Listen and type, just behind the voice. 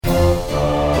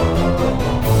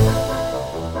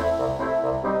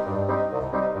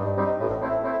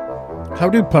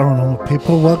Howdy, paranormal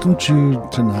people. Welcome to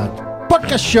tonight's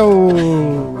podcast show.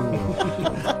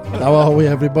 How are we,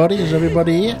 everybody? Is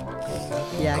everybody here?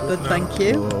 Yeah, good, thank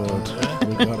you. Good.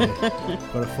 We've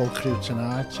got a full crew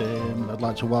tonight. I'd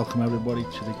like to welcome everybody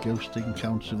to the Ghost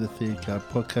Encounters of the Third Card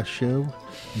podcast show,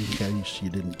 in case you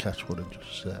didn't catch what I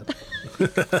just said.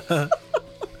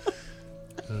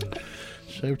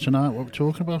 So tonight, what we're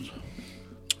talking about?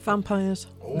 Vampires.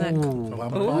 Nick.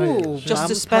 Vampires. Ooh, Just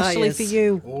vampires. especially for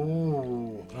you.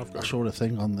 Oh, I saw a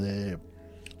thing on the,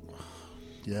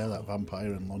 that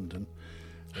vampire in London.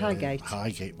 Highgate.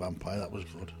 Highgate vampire, that was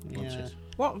good, wasn't it?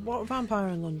 What vampire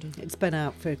in London? It's been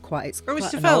out for quite. It's Oh, it's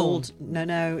quite a an film? old.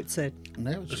 No, it's a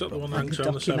No, Is that the one like hangs a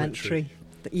around the cemetery?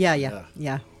 documentary.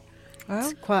 Yeah. Oh,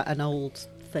 It's quite an old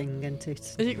thing, isn't it?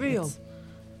 is it real?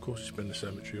 Of course, it's been the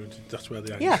cemetery. That's where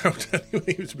they hang Yeah. out anyway.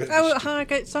 It was a bit Oh, at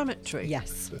Highgate Cemetery?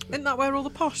 Yes. Isn't that where all the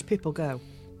posh people go?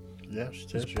 yes,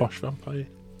 it It's is. posh vampire.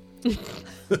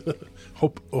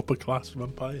 Upper class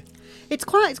vampire. It's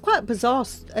quite bizarre.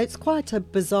 It's quite a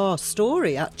bizarre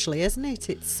story, actually, isn't it?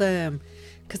 It's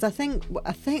because I think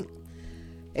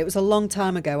it was a long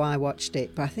time ago I watched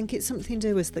it, but I think it's something to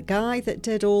do with the guy that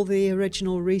did all the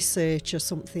original research or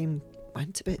something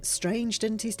went a bit strange,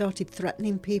 didn't he? Started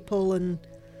threatening people and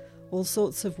all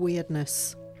sorts of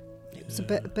weirdness. It was a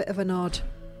bit of an odd,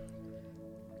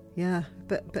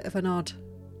 bit of an odd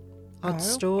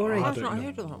story. I've don't not know.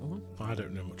 heard of that one. I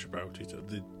don't know much about it.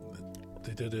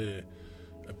 They did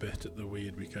a bit at the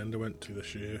Weird Weekend I went to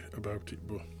this year about it,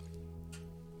 but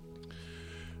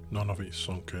none of it's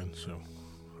sunk in, so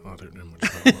I don't know much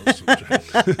about that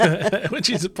subject. Which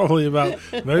is probably about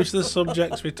most of the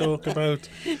subjects we talk about.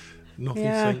 Nothing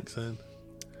Yeah. sinks in.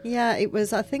 Yeah, it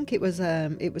was. I think it was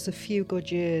a few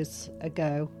good years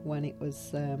ago when it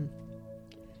was at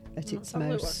Let's its have a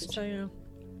look, what's it most. say now?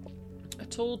 A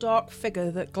tall, dark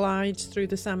figure that glides through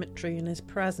the cemetery and his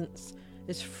presence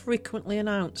is frequently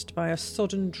announced by a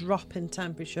sudden drop in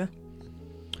temperature.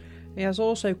 He has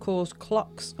also caused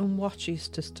clocks and watches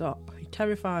to stop. He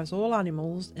terrifies all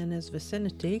animals in his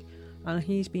vicinity, and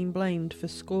he's been blamed for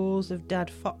scores of dead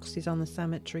foxes on the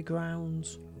cemetery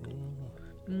grounds.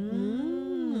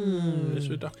 Is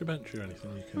there a documentary or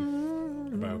anything you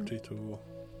can about it, or Mm.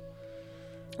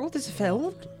 Oh, there's a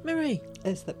film, Marie.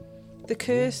 Is that? The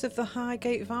Curse of the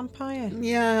Highgate Vampire,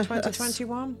 Yeah,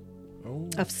 2021.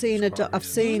 I've seen it's quite I've recent.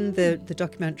 seen the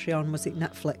documentary on, was it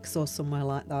Netflix or somewhere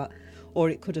like that, or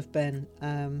it could have been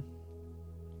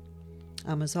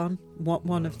Amazon.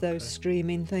 One of those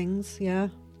streaming things. Yeah,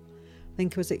 I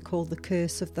think was it called The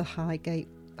Curse of the Highgate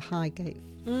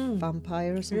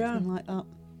Vampire or something like that.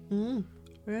 Mm.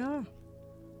 Yeah.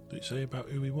 Did it say about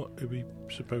who he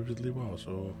supposedly was,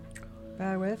 or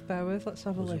Bear with, let's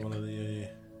have a was look. it one of the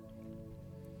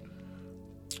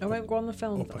I won't go on the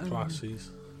film. upper classes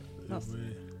who that's- were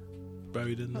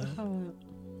buried in Let's there? have a look.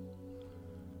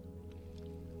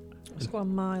 Let's go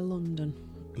on My London.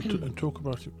 And talk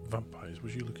about vampires.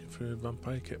 Was you looking for a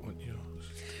vampire kit, weren't you?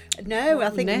 No, I Oh,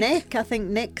 think Nick.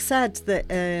 Nick said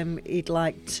that he'd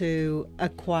like to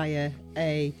acquire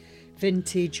a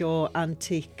vintage or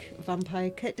antique vampire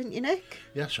kit, didn't you, Nick?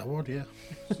 Yes, I would, yeah.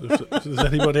 So if there's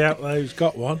anybody out there who's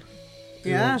got one, who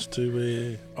Yeah. wants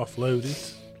to offload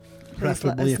it, Please let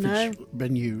Preferably us if know. it's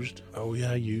been used. oh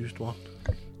yeah, used one.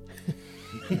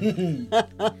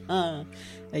 A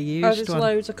used Oh, there's one.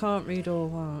 loads. I can't read all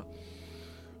that.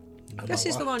 This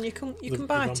is About the one you can The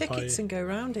buy vampire. tickets and go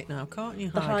round it now, can't you?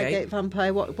 The Highgate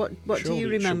Vampire. What do Surely you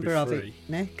it should remember be of it, free.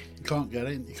 Nick? You can't get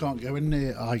in. You can't go in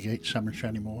the Highgate Cemetery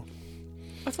anymore.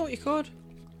 I thought you could.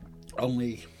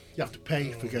 Only you have to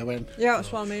pay for going. Yeah,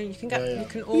 that's what I mean. You can get. Yeah, yeah. You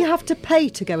can. You have to pay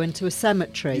to go into a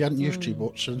cemetery. You hadn't used to,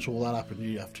 but since all that happened,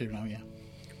 you have to now. Yeah.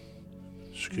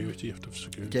 Security, you have to have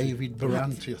security. David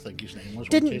Baranti, I think his name was.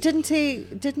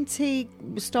 Didn't he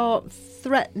start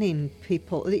threatening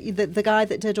people? The guy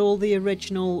that did all the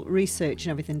original research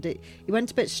and everything. He went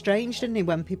a bit strange, didn't he,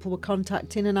 when people were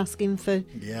contacting and asking for?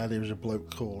 Yeah, there was a bloke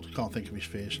called. I can't think of his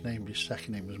first name. But his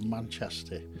second name was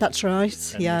Manchester. That's right.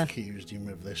 And Yeah, they accused him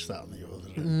of this, that, and the other.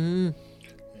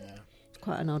 Yeah,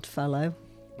 quite an odd fellow.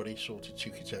 but he sort of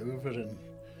took it over, and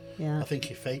Yeah. I think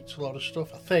he faked a lot of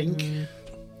stuff. I think,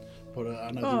 but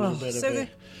I know there Oh, was a bit so of a.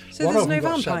 so One there's of no them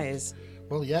got sent- vampires.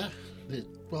 Well, yeah. They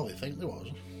think there was.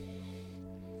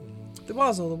 There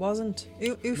was or there wasn't.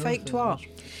 Who No, faked there what? was.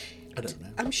 I don't know.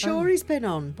 I'm sure he's been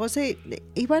on.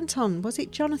 He went on? Was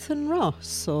it Jonathan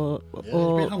Ross or? Yeah, he's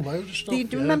been on loads of stuff. Do you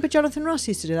yeah. remember Jonathan Ross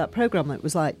used to do that program that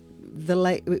was like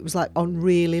it was like on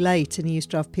really late, and he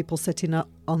used to have people sitting up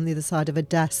on the other side of a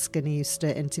desk, and he used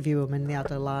to interview them, and they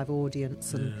had a live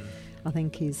audience. And I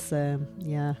think he was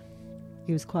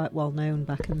quite well known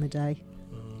back in the day.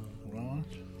 Right.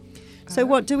 So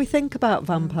what do we think about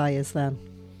vampires then?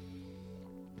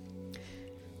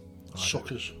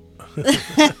 Suckers.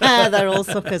 They're all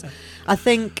suckers. I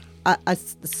think I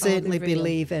certainly real?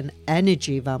 believe in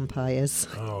energy vampires.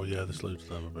 Oh yeah, there's loads of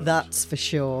them about. That's for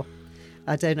sure.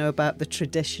 I don't know about the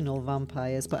traditional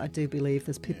vampires, but I do believe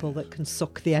there's people that can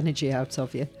suck the energy out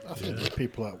of you. I think there's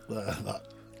people out there that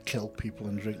kill people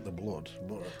and drink the blood,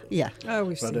 but Yeah. Oh,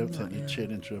 we've I seen don't that. think you Yeah.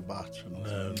 turn into a bat. And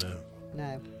No.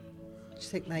 No. Do you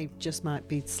think they just might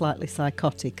be slightly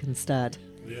psychotic instead?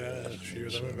 Yeah, there's a few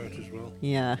of them about as well.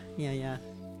 Yeah.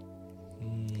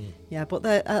 Yeah, but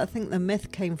I think the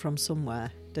myth came from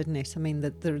somewhere, didn't it? I mean,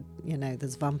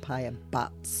 there's vampire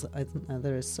bats, isn't there?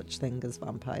 There is such thing as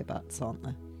vampire bats, aren't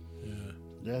there? Yeah.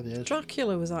 yeah, there is.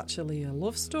 Dracula was actually a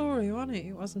love story, wasn't it?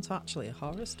 It wasn't actually a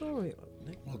horror story, wasn't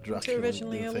it? Well, It Dracula. was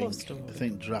originally a I love story.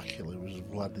 think Dracula was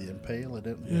Vlad the Impaler,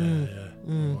 didn't he?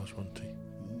 Yeah. Was, wasn't he?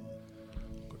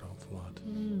 Good old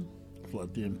Vlad.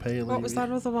 Vlad the Impaler. What was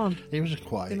that other one? He was a They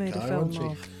quiet made a guy, film wasn't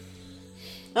he? of.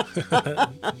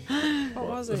 What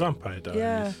was The it? Vampire Diaries.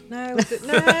 Yeah, no,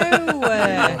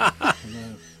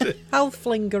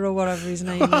 Halflinger or whatever his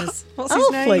name is. What's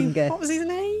his name? Halflinger? What was his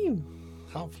name?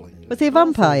 Halfling. Was he a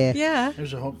vampire? Yeah, He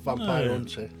was a vampire No.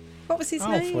 hunter. what was his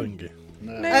name? Halflinger.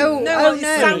 No. No, Oh, no, oh, it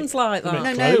no. sounds like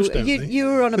that. No, Close, don't you they? you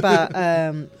were on about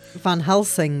Van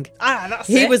Helsing. That's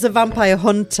He it. was a vampire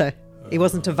hunter. He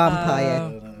wasn't a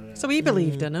vampire. So he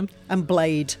believed in him. And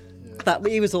Blade. That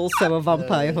he was also a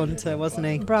vampire hunter, wasn't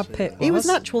he? Brad Pitt. He was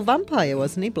an actual vampire,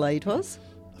 wasn't he? Blade was.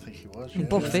 I think he was. And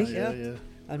Buffy. Yeah.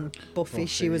 And Buffy,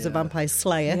 she Buffy, was a yeah. vampire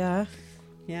slayer. Yeah,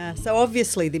 Yeah. So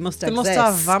obviously they must they exist. must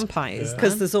have vampires.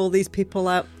 Because then. there's all these people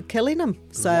out killing them.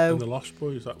 And So the Lost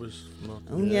Boys, that was not,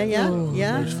 Oh,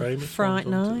 yeah. most famous. Fright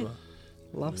ones, wasn't Night.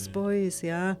 it, Lost Boys,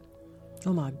 yeah.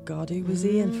 Oh my God, who was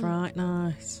he in Fright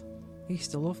Night? I used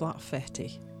to love that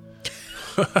fetty.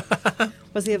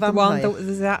 Was he a The one vampire? that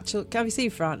was the actual. Have you seen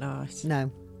Fright Night?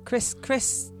 No. Chris.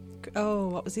 Oh,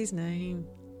 what was his name?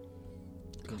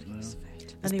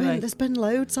 Anyway, There's been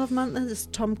loads of them, haven't there? There's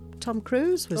Tom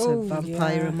Cruise was Oh, a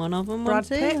vampire yeah. in one of them, Brad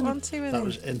wasn't he? Pitt, And- wasn't he? With That him?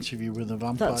 was Interview with the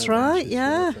Vampire. That's right, wasn't it?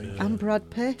 yeah. I think. And Brad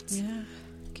Pitt. Yeah.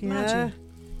 Yeah.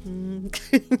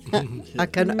 Imagine. I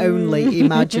can only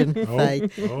imagine, Oh, Faye.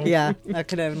 oh. Yeah, I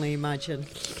can only imagine.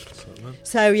 Certainly.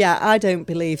 So, yeah, I don't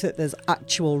believe that there's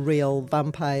actual real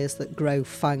vampires that grow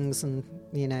fangs and,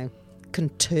 can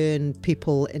turn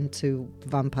people into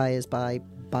vampires by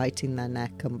biting their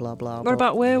neck and blah, blah, blah. What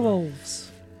about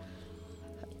werewolves?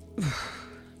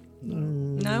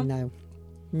 No.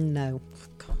 No. For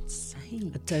God's sake.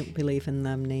 I don't believe in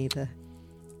them neither.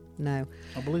 No.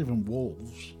 I believe in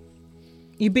wolves.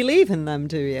 You believe in them,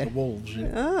 do The you? wolves,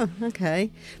 yeah. Oh, okay.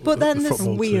 But then The there's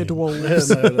football Weird team. wolves.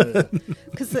 No.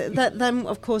 because then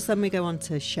of course then we go on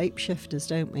to shapeshifters,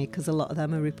 don't we? Because a lot of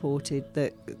them are reported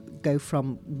that go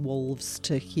from wolves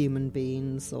to human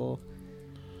beings, or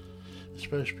It's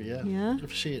supposed to be, yeah. Yeah. If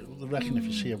you see it, I reckon if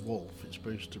you see a wolf, it's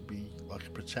supposed to be like a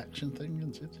protection thing,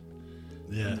 isn't it?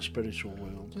 In Yeah, the spiritual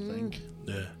world, I think.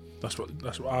 yeah. That's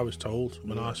what I was told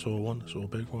when I saw one. I saw a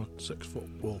big one, 6 foot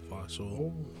wolf. I saw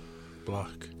Oh.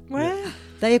 black. Where?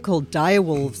 they are called dire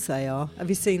wolves. They are. Have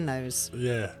you seen those?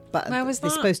 Yeah. But Where was they're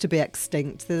that? supposed to be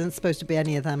extinct. There isn't supposed to be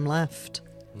any of them left.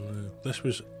 This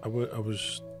was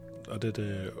I did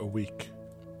a week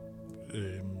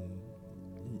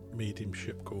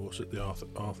mediumship course at the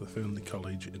Arthur Findlay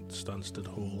College in Stansted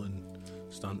Hall in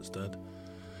Stansted.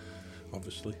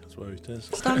 Obviously, that's where it is.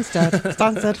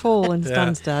 Stansted Hall in Yeah.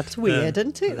 Stansted. It's weird,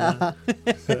 isn't it? Yeah.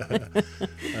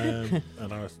 That.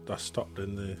 And I stopped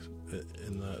in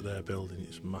their building.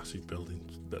 It's a massive building,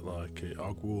 a bit like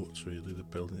Hogwarts. Really, the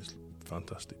building is a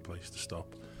fantastic place to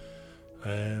stop.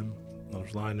 I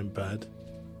was lying in bed,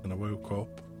 and I woke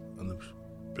up, and there was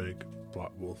a big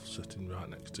black wolf sitting right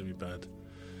next to my bed.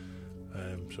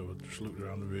 So I just looked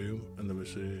around the room, and there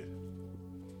was a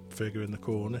figure in the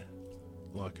corner,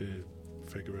 like a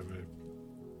figure of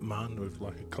a man with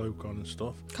like a cloak on and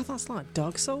stuff. God, that's like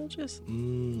dog soldiers.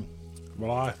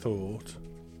 Well, I thought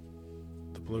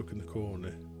the bloke in the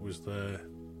corner was there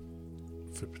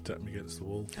to protect me against the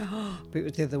wolf. But it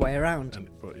was the other way around.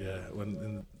 But yeah, when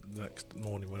in the next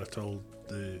morning when I told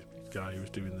the guy who was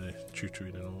doing the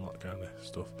tutoring and all that kind of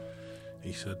stuff,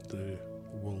 he said the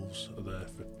wolves are there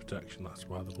for protection. That's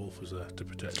why the wolf was there, to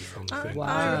protect you from the thing.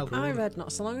 Wow. I read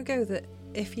not so long ago that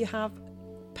if you have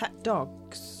pet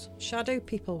dogs, shadow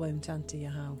people won't enter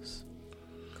your house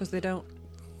because they don't.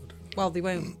 Well, they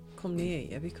won't come near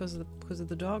you because of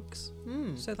the dogs.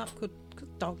 So that could, cause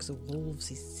dogs are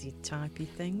wolves, is a typey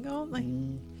thing, aren't they?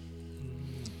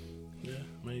 Yeah,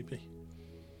 maybe.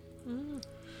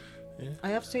 Yeah. I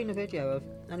have seen a video of.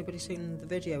 Anybody seen the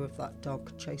video of that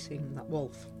dog chasing that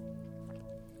wolf?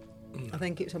 I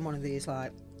think it's on one of these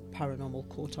like paranormal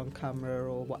caught on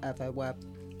camera or whatever, where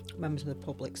members of the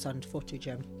public send footage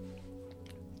in.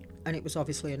 And it was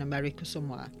obviously in America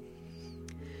somewhere.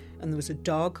 And there was a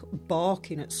dog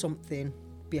barking at something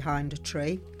behind a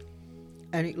tree,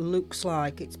 and it looks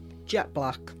like it's jet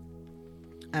black,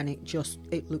 and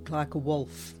it looked like a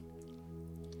wolf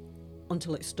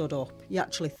until it stood up. You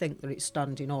actually think that it's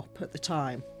standing up at the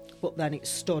time, but then it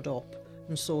stood up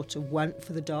and sort of went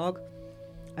for the dog,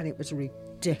 and it was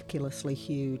ridiculously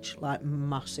huge, like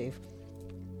massive.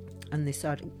 And they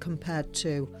said compared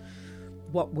to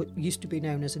what used to be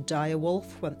known as a dire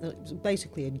wolf, when it was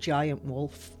basically a giant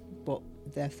wolf, but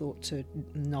they're thought to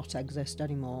not exist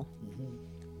anymore.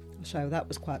 So that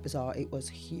was quite bizarre. It was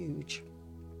huge.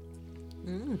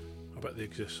 I bet they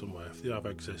exist somewhere. If they have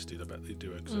existed, I bet they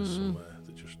do exist somewhere.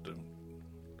 They just don't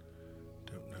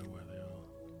know where they are.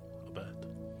 I bet,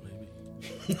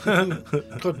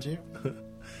 maybe. Could do.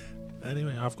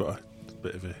 Anyway, I've got a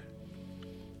bit of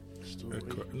Story.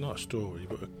 not a story,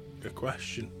 but a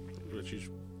question, which is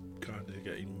kind of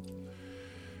getting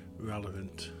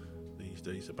relevant these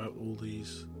days, about all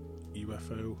these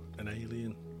UFO and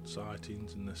alien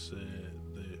sightings and this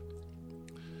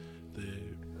the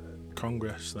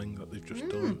Congress thing that they've just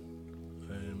done.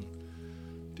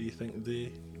 Do you think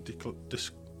the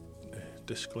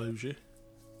disclosure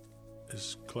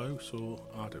is close, or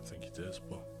I don't think it is,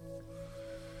 but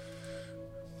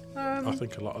I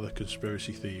think a lot of the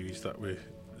conspiracy theories that we're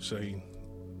saying,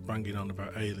 banging on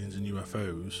about aliens and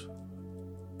UFOs,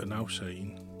 are now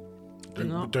saying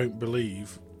don't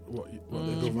believe what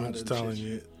the government's telling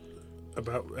you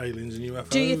about aliens and UFOs.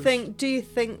 Do you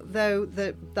think though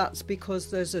that that's because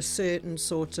there's a certain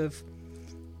sort of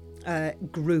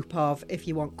group of, if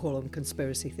you want to call them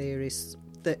conspiracy theorists,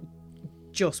 that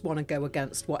just want to go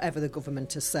against whatever the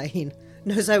government is saying?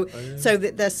 No, so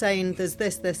that they're saying there's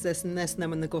this, and this, and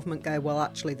then when the government go, well,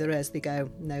 actually there is, they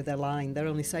go, no, they're lying. They're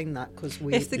only saying that because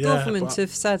we. If the government have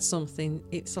said something,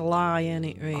 it's a lie, isn't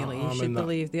it? Really, you should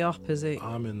believe the opposite.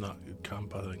 I'm in that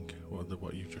camp. I think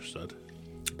what you've just said.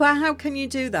 But how can you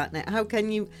do that, Nick? How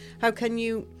can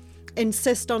you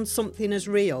insist on something as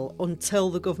real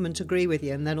until the government agree with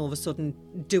you, and then all of a sudden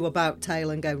do about tail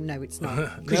and go, no, it's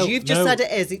not, because you've just said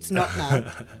it is. It's not now.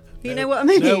 You know what I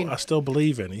mean? No, I still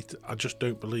believe in it. I just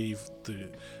don't believe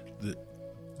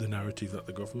the narrative that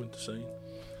the government is saying.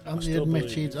 And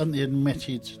they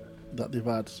admitted that they've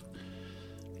had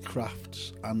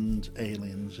crafts and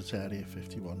aliens at Area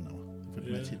 51 now. They've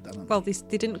admitted that. Well, they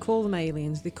didn't call them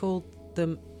aliens. They called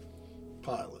them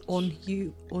pilots.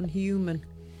 Unhuman.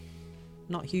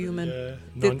 Not human.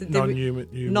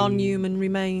 Non-human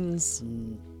remains.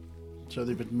 So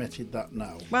they've admitted that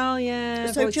now. Well,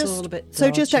 yeah. So it's all a bit so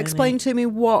dodgy, just explain innit? to me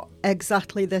what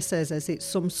exactly this is. Is it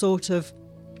some sort of?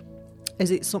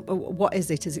 What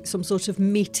is it? Is it some sort of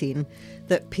meeting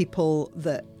that people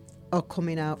that are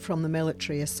coming out from the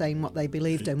military are saying what they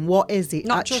believed in? What is it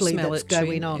Not actually just that's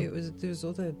military, going on? There was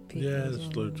other people. Yeah, as there's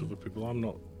well. loads of other people. I'm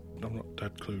not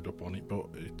dead clued up on it, but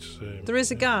it's. There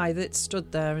is a guy that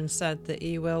stood there and said that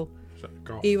he will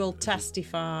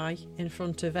testify in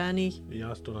front of any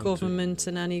government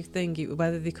and anything.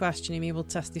 Whether they question him, he will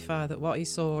testify that what he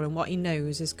saw and what he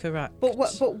knows is correct. But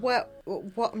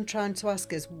what I'm trying to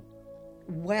ask is,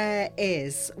 where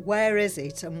is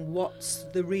it, and what's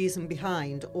the reason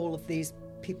behind all of these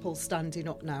people standing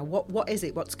up now? What is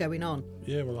it? What's going on?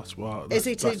 Yeah, well, that's what. Is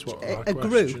it a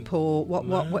group or what?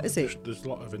 No, what is it? There's a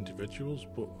lot of individuals,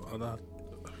 but I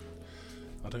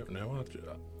don't know.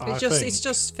 It's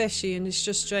just fishy, and it's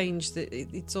just strange that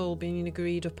it's all been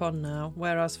agreed upon now.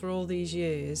 Whereas for all these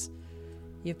years,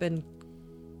 you've been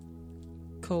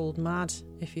called mad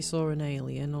if you saw an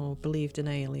alien or believed in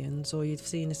aliens, or you've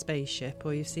seen a spaceship,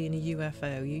 or you've seen a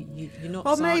UFO. You're not.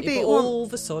 Well, maybe but all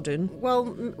of a sudden.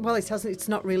 Well, it hasn't. It's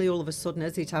not really all of a sudden,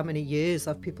 is it? How many years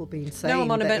have people been saying? No, I'm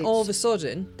on that about all of a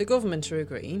sudden. The government are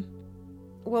agreeing.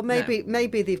 Well, maybe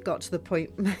they've got to the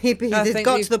point. Maybe they've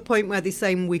got to the point where they're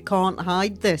saying we can't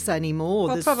hide this anymore.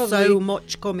 Well, There's probably, so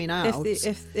much coming out.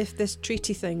 If this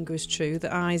treaty thing was true,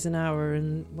 that Eisenhower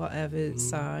and whatever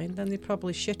signed, then they're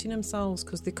probably shitting themselves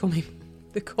because they're coming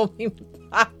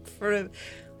back for it.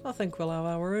 I think we'll have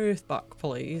our Earth back,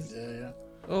 please. Yeah.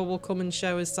 Or we'll come and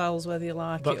show ourselves whether you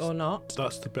like it or not.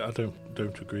 That's the bit I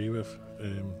don't agree with.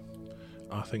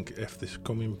 I think if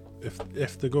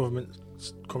the government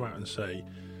come out and say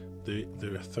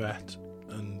they're a threat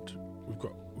and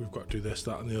we've got to do this,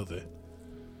 that, and the other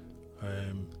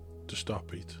to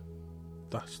stop it,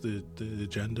 that's the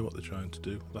agenda what they're trying to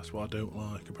do. That's what I don't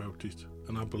like about it,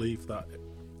 and I believe that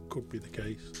could be the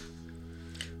case.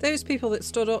 Those people that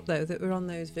stood up, though, that were on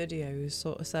those videos,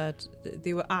 sort of said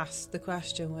they were asked the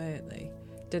question, weren't they?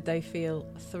 Did they feel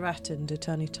threatened at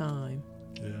any time?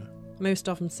 Yeah. Most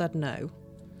of them said no.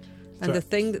 And the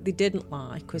thing that they didn't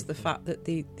like was the fact that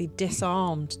they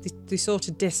disarmed. They sort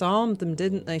of disarmed them,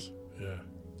 didn't they? Yeah.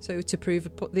 So to prove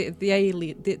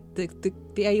the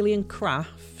alien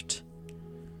craft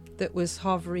that was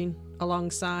hovering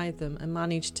alongside them and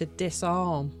managed to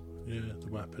disarm. Yeah,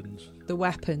 the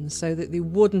weapons, so that they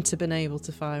wouldn't have been able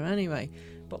to fire anyway.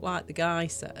 But like the guy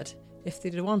said, if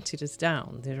they'd have wanted us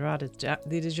down, they'd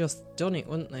have just done it,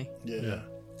 wouldn't they? Yeah.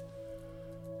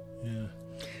 Yeah.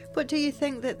 But do you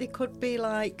think that they could be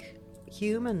like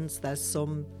humans? There's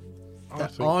some I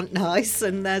that think- aren't nice,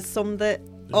 and there's some that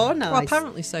are nice. Well,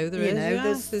 apparently so. There You is. know, Yeah.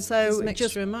 there's- There's so a it mixture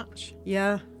just- and match.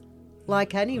 Yeah,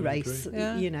 like any I race, agree.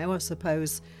 Yeah. you know, I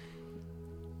suppose.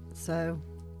 So,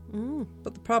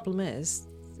 But the problem is,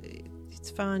 it's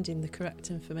finding the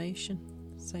correct information.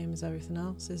 Same as everything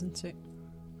else, isn't it?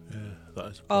 Yeah, that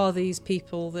is. Are these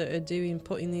people that are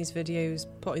putting these videos,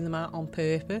 putting them out on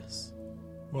purpose?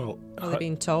 Well, Are they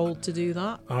being told to do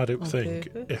that? I don't on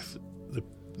think purpose? if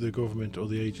the government or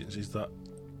the agencies that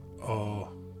are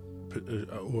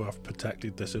who have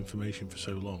protected this information for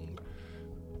so long,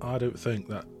 I don't think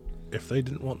that if they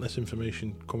didn't want this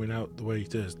information coming out the way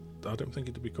it is, I don't think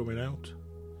it'd be coming out.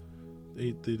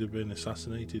 They'd have been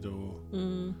assassinated, or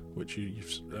which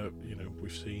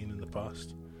we've seen in the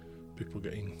past, people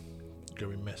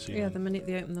going missing. Yeah, the minute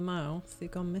they open the mouth,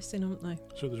 they've gone missing, haven't they?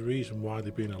 So there's a reason why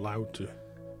they've been allowed to.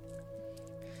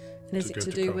 And is To it go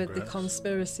to to do with the Congress.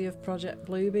 conspiracy of Project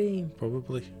Bluebeam?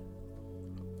 Probably.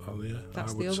 Oh yeah,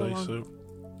 That's I the would other say one. so.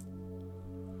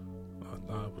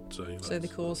 I would say So they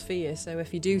that's- cause fear. So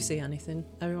if you do see anything,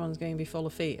 everyone's going to be full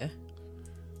of fear.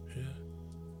 Yeah.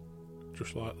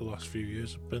 Just like the last few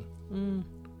years have been. Mm.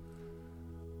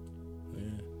 Yeah.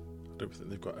 I don't think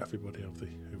they've got everybody, have they,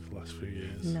 over the last few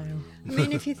years? No. I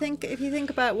mean, if you think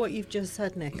about what you've just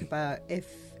said, Nick, about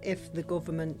if the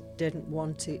government didn't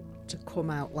want it to come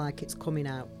out like it's coming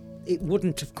out, it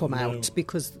wouldn't have come No. out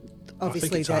because I obviously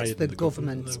think it's higher that's than the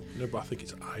government. though. No, but I think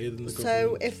it's higher than the So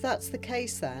government. if that's the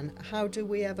case, then how do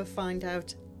we ever find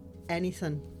out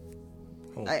anything?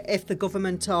 Oh. If the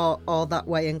government are that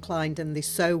way inclined and they're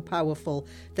so powerful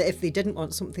that if they didn't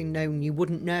want something known, you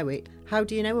wouldn't know it. How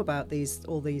do you know about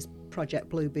all these Project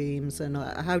Bluebeams, and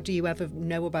how do you ever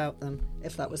know about them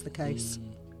if that was the case?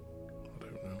 I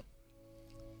don't know.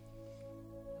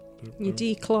 You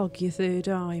declog your third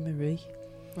eye, Marie.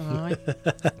 Right.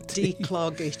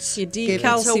 Declog it. You Give it a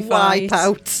decalcify wipe it.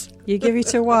 out. You give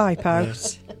it a wipe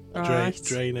out. Right.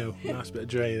 Drano. Nice bit of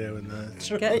Drano in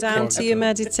there. Get down to your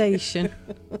meditation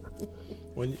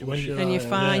When and you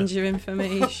find your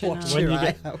information What- out. when you Your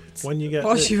get- eye out. when you get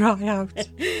Wash the, your eye out.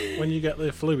 when you get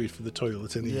the fluid for the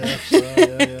toilet in the Yes,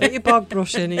 yeah. Get your bog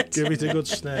brush in it. give it a good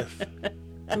sniff.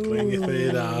 Clean your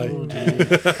third Oh,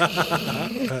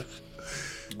 eye.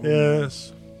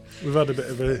 Yes. We've had a bit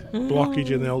of a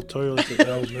blockage in the old toilet at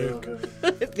the old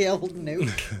nuke. The old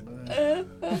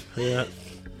nuke. Yeah.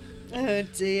 Oh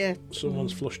dear.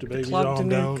 Someone's flushed a baby's clogged arm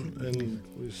nuke. down and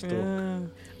we're stuck. Yeah.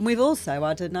 We've also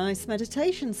had a nice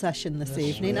meditation session this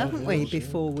evening, yeah, haven't we? yes, yeah.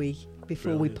 Before we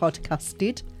Brilliant.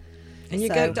 podcasted. And you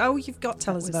So- go. Oh, you've got to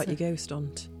tell that us was about a- your ghost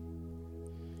hunt.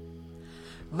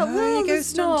 Oh, Why well, you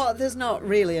ghost hunt? there's not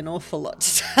really an awful lot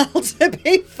to tell, to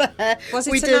be fair. Was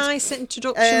it We a did- nice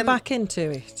introduction um, back into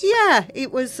it? Yeah,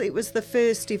 it was the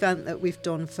first event that we've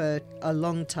done for a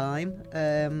long time,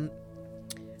 and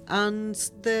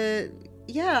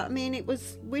I mean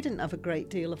we didn't have a great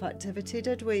deal of activity,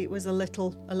 did we? It was a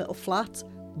little flat,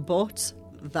 but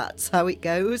that's how it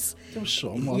goes. There was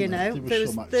some, wasn't You there? know, There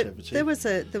was some activity.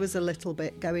 there was a little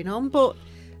bit going on, but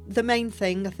the main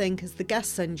thing I think is the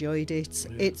guests enjoyed it.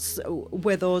 Yeah. It's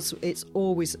with us. It's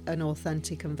always an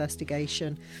authentic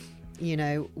investigation. You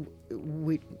know,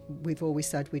 we've always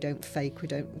said we don't fake. We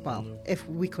don't. Well, if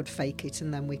we could fake it,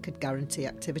 and then we could guarantee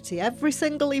activity every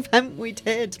single event we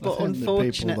did. I But think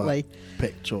unfortunately, the people that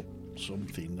picked up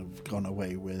something have gone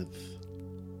away with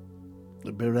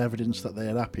a bit of evidence that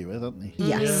they're happy with, haven't they?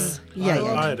 yes, I, yeah, I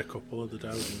yeah. had a couple of the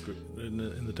dowsing group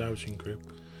in the dowsing group.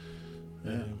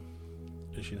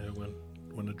 As you know,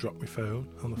 when I dropped my phone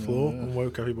on the floor and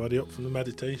woke everybody up from the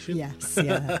meditation. Yes,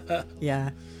 yeah,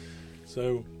 yeah.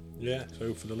 So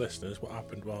for the listeners, what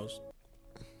happened was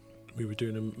we were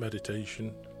doing a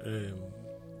meditation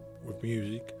with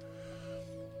music.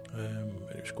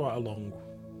 It was quite a long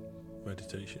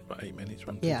meditation, about 8 minutes.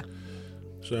 Wasn't it? Yeah.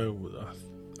 So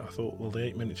I thought, well, the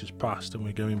 8 minutes has passed, and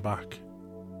we're going back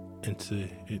into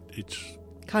it. It's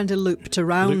Kind of looped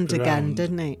around Looped again, around.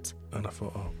 didn't it? and I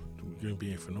thought, oh, going to be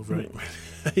here for another 8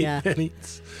 Yeah.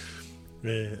 minutes.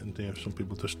 And some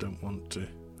people just don't want to.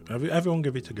 Everyone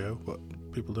give it a go, but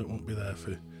people don't want to be there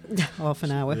for Half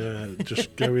an hour. Yeah,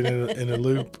 just going in a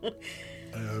loop.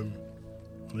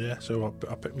 So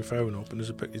I picked my phone up, and as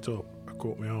I picked it up, I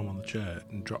caught my arm on the chair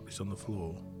and dropped it on the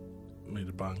floor. Made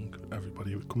a bang.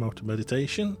 Everybody would come out of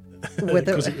meditation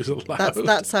because it was loud.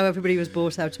 That's how everybody was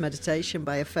brought out of meditation,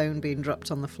 by a phone being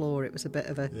dropped on the floor. It was a bit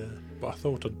of a... Yeah, but I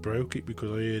thought I'd broke it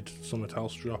because I heard something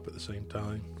else drop at the same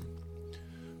time.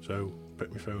 So I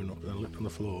picked my phone up and I looked on the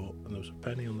floor, and there was a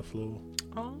penny on the floor.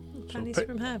 Oh, pennies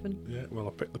from heaven. Yeah, well,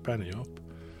 I picked the penny up,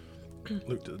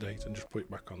 looked at the date, and just put it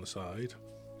back on the side.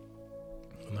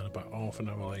 And then about half an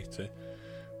hour later,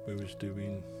 we was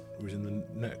in the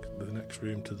next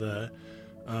room to there,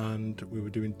 and we were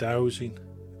doing dowsing.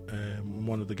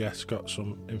 One of the guests got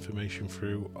some information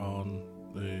through on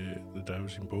the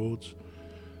dowsing boards,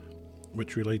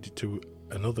 which related to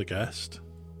another guest.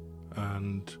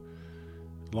 And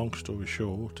long story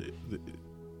short,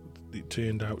 it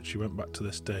turned out she went back to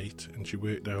this date, and she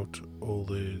worked out all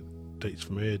the dates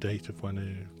from her date of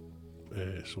when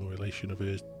some relation of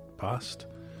hers passed,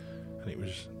 and it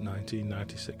was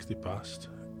 1996 they passed.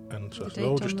 And so I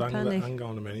said, just hang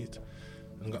on a minute,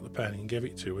 and got the penny and gave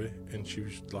it to her, and she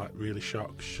was like really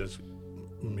shocked. She says,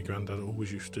 my granddad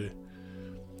always used to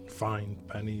find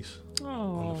pennies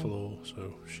on the floor,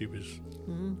 so she was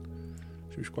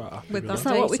quite happy with that. Is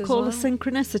that what we Dates as call a well.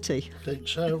 synchronicity? I think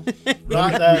so.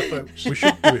 Right there, folks.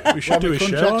 We should do a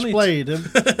show on it.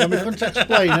 When we couldn't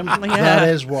explain them, that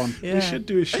is one. Yeah. We should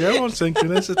do a show on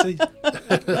synchronicity.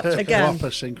 Again. Proper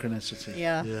synchronicity.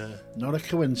 Yeah. Yeah. Not a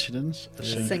coincidence, a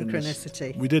synchronicity.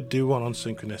 Synchronicity. We did do one on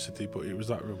synchronicity, but it was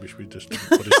that rubbish we just didn't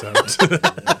put it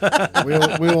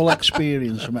out. we all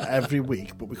experience them every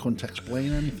week, but we couldn't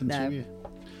explain anything No. to you.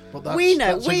 But that's, We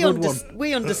know, that's a good one.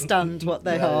 we understand what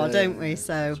they Yeah, are, yeah, don't yeah. we?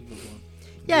 So, That's a good one.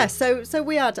 yeah, so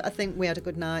I think we had a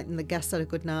good night, and the guests had a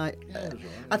good night. Yeah, it was all right.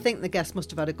 I think the guests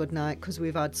must have had a good night, because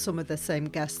we've had some of the same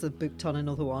guests that booked on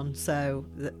another one, so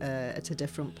at a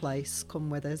different place, come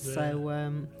with us. Yeah. So,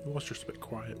 It was just a bit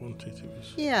quiet, wasn't it? It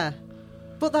was. yeah.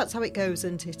 But that's how it goes,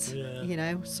 isn't it? Yeah. You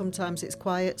know, sometimes it's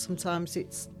quiet, sometimes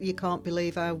it's you can't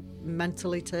believe how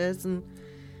mental it is, and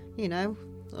you know,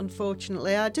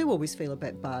 unfortunately, I do always feel a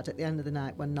bit bad at the end of the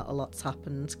night when not a lot's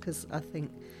happened, because I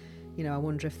think, you know, I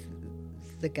wonder if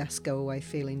the guests go away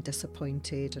feeling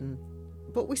disappointed,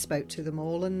 but we spoke to them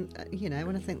all, and you know,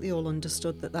 and I think they all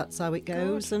understood that that's how it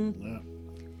goes, and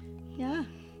yeah,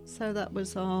 so that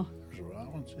was our It was all right,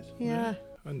 wasn't it? yeah.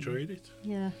 I enjoyed it.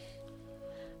 Yeah.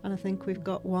 And I think we've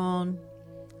got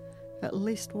at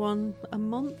least one a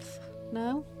month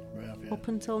now, We have, yeah. up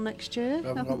until next year, We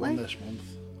haven't got haven't one we? this month,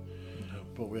 No.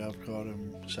 but we have got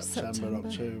September, September.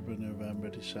 October, November,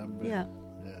 December. Yeah,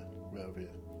 Yeah, we have, yeah.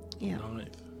 yeah.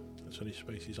 9th. There's only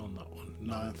spaces on that one.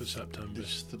 9th 9th of September.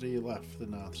 There's 3 left, the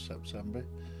 9th of September.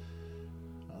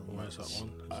 And Where's that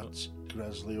one? That's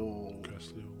Gresley Hall.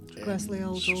 Gresley Hall. Gresley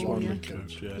Hall, yeah. Swanwick.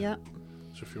 Coach, yeah. Yeah,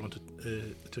 So if you wanted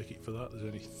a ticket for that, there's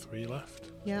only 3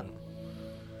 left. yeah. So,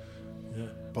 yeah.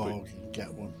 Bargain,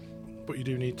 get one. But you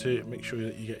do need to make sure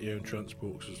that you get your own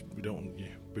transport, because we don't want you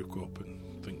book up and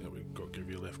think that we've got to give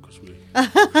you a lift, because we.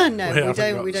 No, We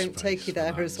haven't we got don't take space you for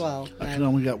there that. as well. I no. can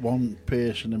only get one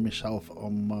person and myself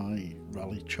on my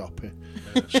rally chopper.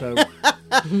 So,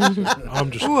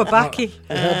 I'm just. Ooh, a backy.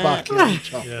 back in the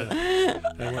chopper.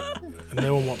 Yeah. And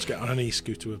no one wants to get on an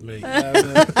e-scooter with me.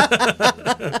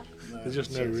 There's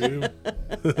just no room.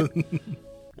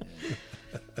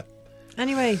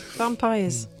 Anyway,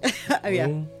 vampires. Oh yeah,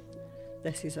 Oh,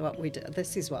 this is what we do.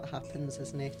 This is what happens,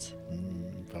 isn't it?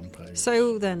 Vampires.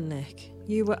 So then, Nick,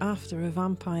 you were after a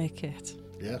vampire kit.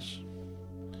 Yes.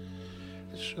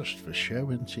 It's just for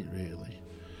show, isn't it, really?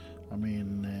 I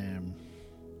mean,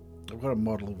 I've got a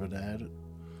model over there.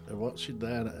 What's it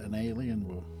there? An alien,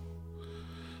 but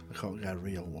I can't get a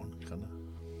real one, can I?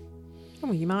 Oh,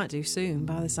 well, you might do soon,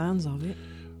 by the sounds of it.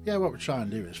 Yeah, what we're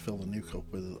trying to do is fill the nuke up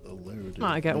with a load of...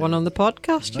 Might get one on the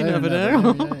podcast, you No, never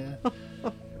no, know. yeah.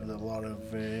 With a lot of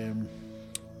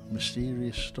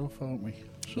mysterious stuff, aren't we?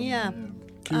 Some, Yeah.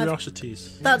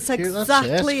 curiosities. That's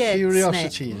exactly it.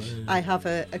 Curiosities. Nick. I have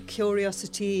a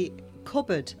curiosity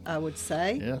cupboard, I would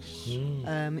say. Yes.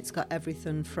 It's got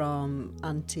everything from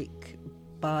antique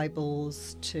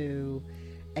Bibles to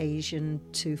Asian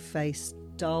two-faced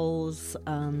dolls,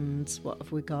 and what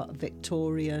have we got?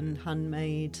 Victorian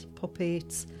handmade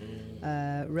puppets,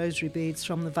 rosary beads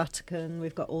from the Vatican.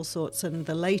 We've got all sorts, and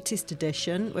the latest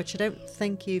edition, which I don't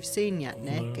think you've seen yet,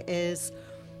 Nick, is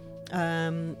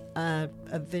a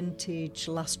vintage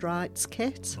Last Rites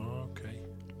kit. Oh, okay.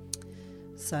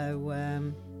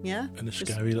 So Yeah. And a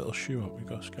Just- scary little shoe. We've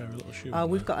got a scary little shoe. Oh,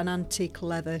 we've got an antique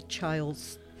leather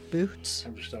child's boot.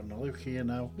 I'm just having a look here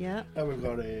now. Yeah. And we've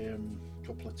got a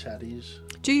couple of teddies.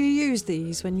 Do you use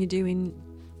these when you're doing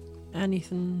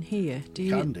anything here? Do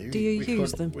you Can do. you We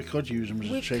use could, them? We could use them as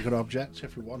a We've- trigger object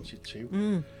if we wanted to.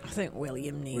 Mm. I think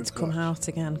William needs to We've come got- out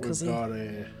again We've because got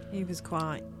a he was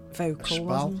quite a vocal, spell,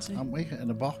 wasn't he? haven't we, in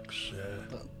a box?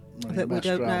 Yeah. That we messed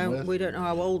don't around know. with. We don't know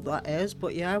how old that is,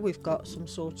 but yeah, we've got some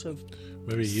sort of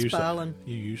Maybe you use spell. that. And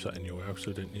You use that in your house,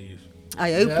 so didn't you?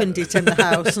 I opened it in the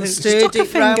house and Stuck stirred a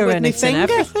it round finger with in my it and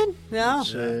finger. everything. Yeah.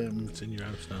 It's, It's in your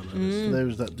house now. Then. For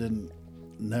those that didn't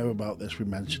know about this, we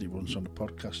mentioned it once on the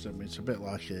podcast. I mean, it's a bit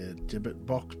like a Dibbit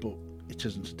box, but it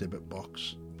isn't a Dibbit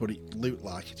box. But it looked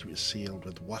like it was sealed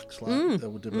with wax, like the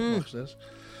Dibbit box is.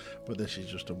 But this is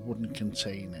just a wooden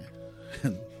container,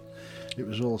 and it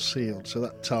was all sealed. So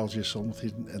that tells you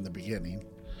something in the beginning.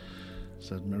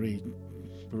 Said Marie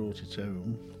brought it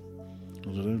home. I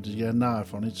don't know, did you get a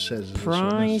knife on it? It says it's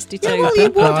Prized it Yeah, well, you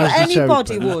open. would. Prized it's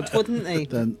Anybody open. would, wouldn't they?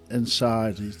 Then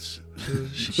inside it's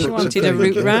She wanted a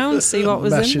root round, see what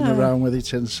was messing in there. around with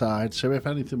it inside. So if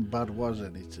anything bad was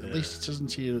in it, at least it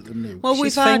isn't here at the new. Well, She's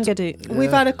we've had fingered it.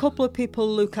 we've Yeah. had a couple of people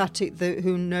look at it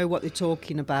who know what they're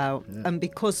talking about, and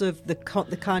because of the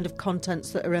kind of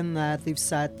contents that are in there, they've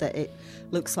said that it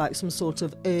looks like some sort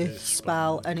of earth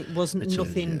spell, and it wasn't It is,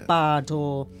 nothing yeah. bad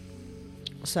or.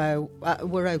 So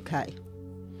we're okay.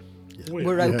 Weird.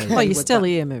 We're Yeah. okay. Well, you're with still that.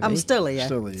 here, Marie. I'm still here.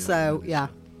 Still here, So yeah. yeah,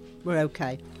 we're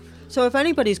okay. So if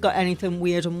anybody's got anything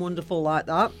weird and wonderful like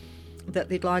that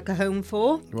they'd like a home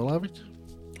for, We'll have it.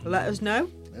 let us know.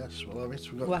 Yes, we'll have it.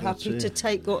 We've got We're that, happy to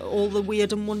take all the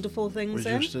weird and wonderful We're things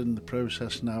in. just in the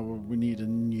process now. We need a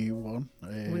new one.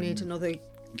 We need another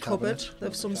cupboard cabinet.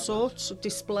 of some sort, a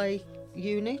display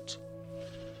unit.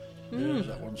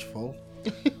 That one's full.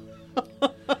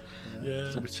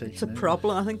 Yeah. To be taken It's a in.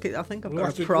 problem. I think I've We'll got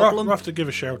have, a to, problem. we'll have to give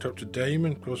a shout out to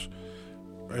Damon because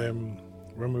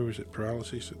when we was at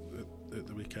Paralysis at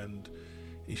the weekend,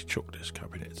 he's chucked his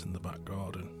cabinets in the back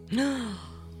garden.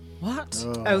 What?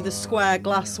 Oh, the square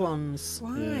glass ones.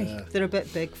 Why? Yeah. They're a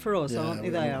bit big for us, aren't they?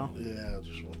 we They want- are. Yeah, I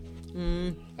just want.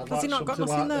 I'd Has like he not got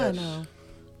something nothing like there this. now?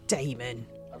 Damon.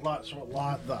 I'd like something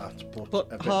like that,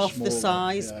 but a bit half the smaller.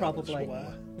 size, Yeah, a bit probably.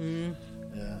 smaller.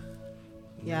 Yeah.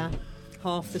 Yeah,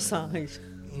 half the size.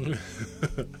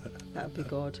 That'd be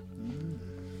good.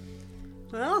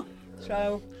 Well,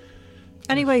 so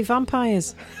Anyway,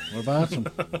 vampires. What about them?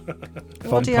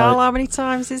 Bloody hell, how many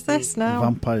times is this now?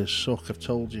 Vampires suck, I've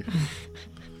told you.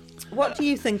 what do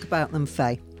you think about them,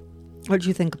 Faye? What do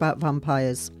you think about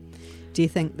vampires? Do you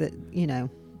think that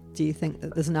Do you think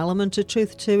that there's an element of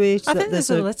truth to it? I that think there's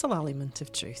a little element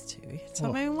of truth to it.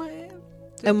 Oh. I mean,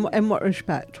 In what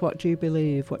respect? What do you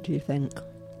believe? What do you think?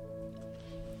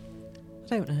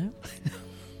 I don't know.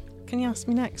 Can you ask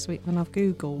me next week when I've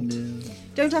Googled? Yeah.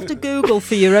 Don't have to Google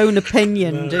for your own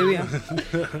opinion, do you?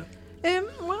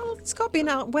 Well, it's got to be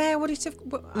an where would it have?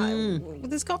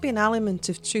 There's got to be an element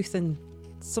of truth in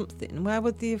something. Where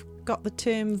would they have got the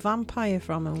term vampire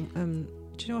from?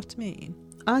 Do you know what I mean?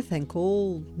 I think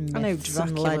all I know myths and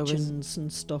Dracula was- legends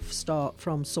and stuff start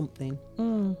from something,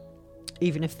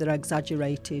 even if they're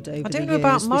exaggerated over I the don't know years.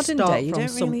 about they modern start day. You from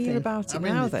don't really hear something. about I it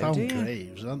mean, now, they though, found do you?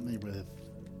 graves, aren't they,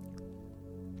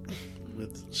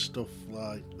 with stuff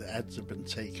like the heads have been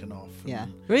taken off. And Yeah.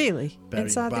 Really? buried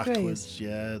Inside the backwards. graves?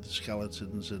 Yeah, the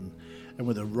skeletons and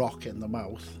with a rock in the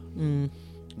mouth and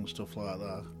stuff like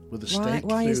that. With a Why, stake.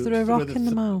 why is through- there a rock with in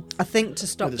the mouth? I think to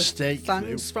stop With a the stake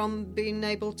fangs from being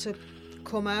able to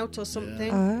come out or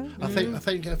something. Oh. I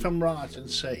think if I'm right in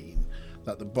saying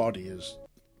that the body is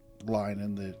lying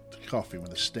in the coffin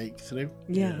with a stake through,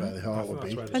 Yeah. where the heart would That's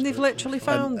be. where And they've literally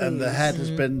found And the these. head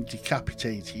has been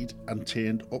decapitated and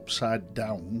turned upside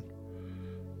down,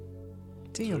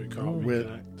 Dear So it can't Lord. With-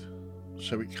 reconnect.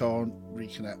 so it can't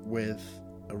reconnect with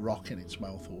a rock in its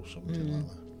mouth or something like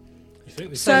that. You think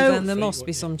they So found then there feet, must be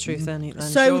wouldn't some truth in it then,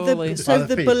 So surely. the By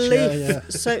the feet, belief,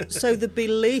 yeah. so the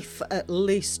belief at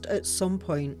least at some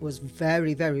point was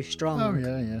very, very strong. Oh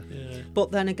yeah, yeah. you? Yeah.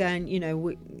 But then again,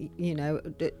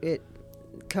 it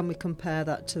can we compare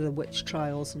that to the witch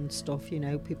trials and stuff?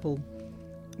 People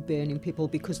burning people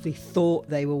because they thought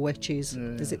they were witches. Yeah,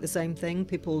 Is yeah. it the same thing?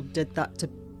 People did that to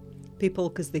people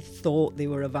because they thought they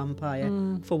were a vampire.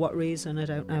 For what reason? I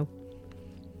don't know.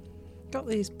 Got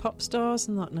these pop stars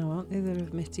and that now, aren't they? They're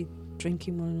admitted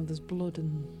drinking one another's blood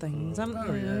and things, haven't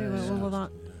Oh, they? yeah, Well, that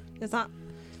is that.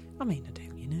 I mean, I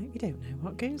don't. You don't know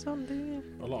what goes on, do you?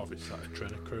 A lot of it's that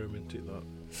adrenochrome, isn't it? That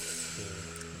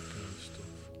kind of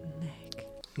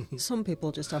stuff. Nick. Some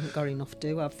people just haven't got enough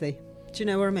do, have they? Do you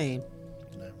know what I mean?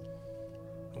 No.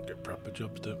 Don't get proper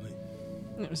jobs, don't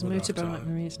they? It was a Would have motorbike,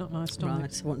 time. Marie. It's not my stomach.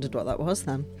 Right, I wondered what that was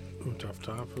then. Wouldn't have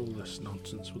time for all this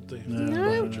nonsense, would they?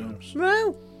 No. Jobs.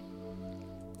 No.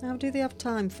 How do they have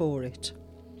time for it?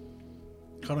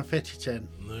 Can't I fit it in?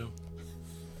 No.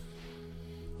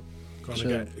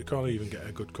 So- Can't even get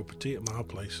a good cup of tea at my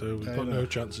place, so we've Okay, got no. no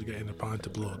chance of getting a pint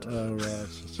of blood. Oh,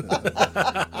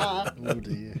 right. Oh,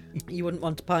 dear. You wouldn't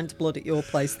want a pint of blood at your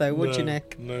place, though, would you, No,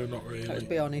 Nick? No, not really. Let's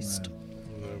be honest.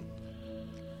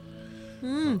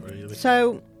 No. Not really.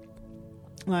 So,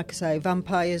 like I say,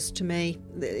 vampires to me,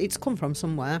 it's come from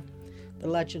somewhere. The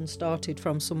legend started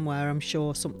from somewhere. I'm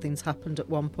sure something's happened at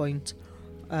one point.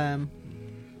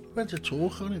 Went to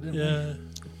talk on it, didn't Yeah.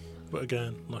 But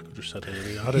again, like I just said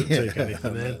earlier, I don't take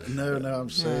anything in. No, I'm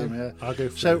saying, yeah. I go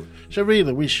for So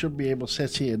really, we should be able to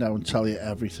sit here now and tell you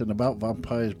everything about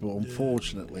vampires, but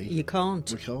unfortunately, You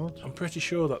can't. we can't. I'm pretty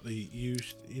sure that they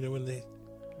used, when the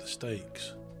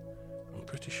stakes, I'm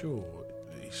pretty sure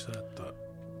he said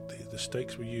that the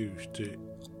stakes were used to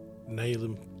nail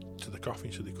them to the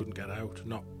coffin so they couldn't get out,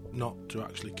 not to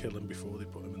actually kill them before they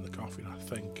put them in the coffin, I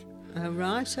think. Oh,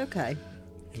 right, okay.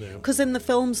 You know. Because in the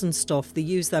films and stuff, they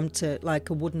use them to, like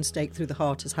a wooden stake through the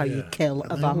heart is how you Yeah. kill a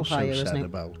And they also vampire, isn't said it?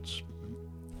 about,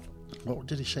 what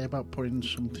did he say about putting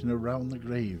something around the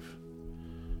grave,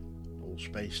 all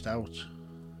spaced out?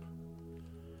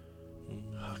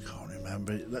 I can't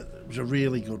remember. It was a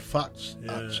really good fact,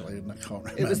 Yeah. actually, and I can't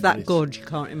remember. It was that good, you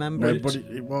can't remember No, it. but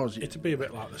it was. It'd be a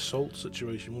bit like the salt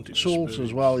situation, wouldn't it? Salt The as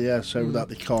spoons. well, yeah, so that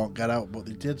they can't get out, but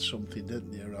they did something,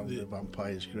 didn't they, around Yeah. the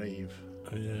vampire's grave.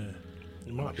 Yeah.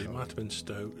 It might have been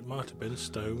stone. It might have been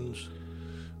stones.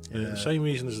 Yeah. The same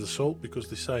reason as the salt, because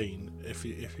they're saying if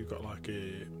you've got like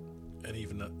an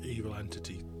evil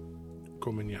entity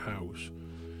come in your house,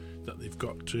 that they've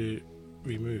got to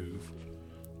remove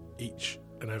each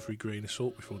and every grain of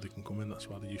salt before they can come in. That's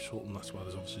why they use salt, and that's why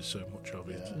there's obviously so much of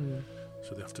it. Yeah.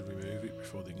 So they have to remove it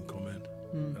before they can come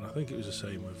in. And I think it was the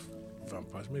same with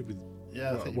vampires. Maybe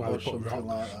Yeah, I think why it they was put something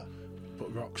like that. put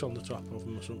rocks on the top of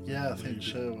them or something. Yeah, I think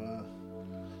maybe. so.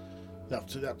 They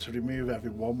have to remove every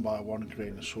one by one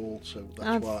grain of salt, so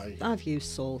that's why. I've used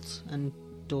salt and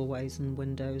doorways and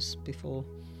windows before.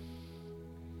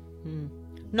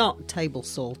 Not table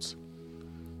salt.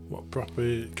 What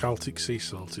proper Celtic sea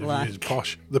salt? If Like- you use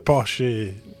the posh,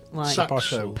 Like posh Saxo.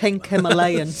 salt. pink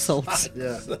Himalayan salt.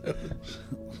 Yeah.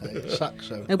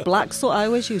 Saxo. No, black salt. I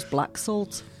always use black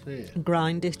salt Yeah. and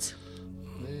grind it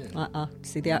Yeah. like that.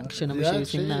 See the action I was Yeah,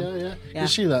 using see, then. yeah. Yeah. You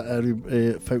see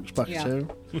that, folks back Yeah. at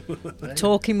home?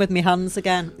 Talking with my hands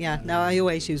again. Yeah, no, I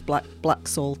always use black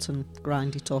salt and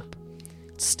grind it up.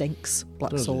 It stinks.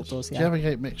 Black salt does, Do you yeah. ever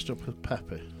get mixed up with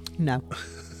pepper? No.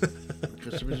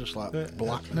 Because it was just like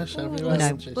blackness everywhere.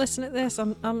 No. wasn't it? Listen at this.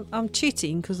 I'm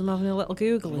cheating because I'm having a little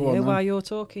Google Go here on then. while you're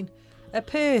talking. A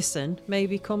person may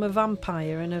become a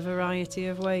vampire in a variety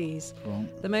of ways.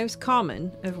 Right. The most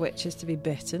common of which is to be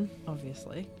bitten,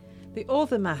 obviously. The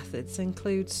other methods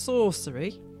include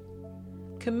sorcery,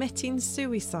 committing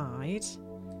suicide,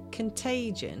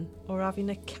 contagion, or having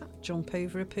a cat jump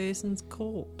over a person's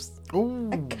corpse. Ooh.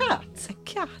 A cat? A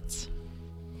cat.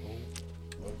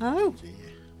 Oh.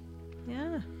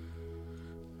 Yeah.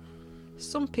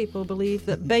 Some people believe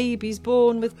that babies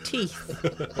born with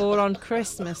teeth, or on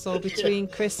Christmas, or between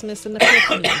Christmas and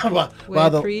Epiphany, By were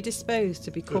the- predisposed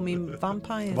to becoming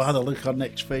vampires. By the look on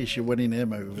Nick's face, you're winning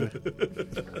him over.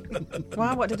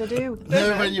 Wow, what did I do?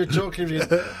 No, when you're talking about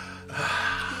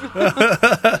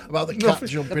the cat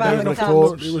jumping About over the the cat.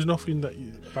 corpse. It was nothing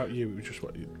about you. It was just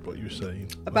what you were saying.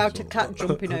 About That's a all. cat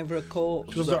jumping over a corpse.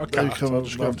 Because I've got a They cat. come I'm up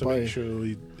just going to have to make vampire. sure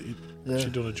Yeah.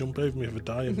 she'd done a jump over me if I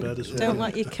die in bed or something. Don't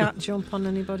let your cat jump on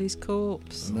anybody's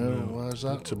corpse. No, why is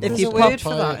that? If If There's you a pop word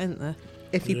for that, isn't there?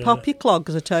 If you Yeah. pop your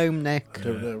clogs at home, Nick,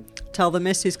 Don't know. tell the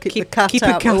missus keep the cat keep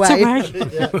out a the cat way. away.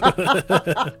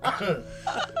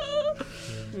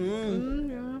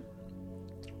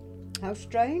 How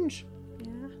strange. Yeah.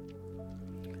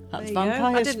 That's There you go.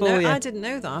 vampires for you. I didn't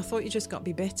know that. I thought you just got to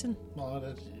be bitten. Well,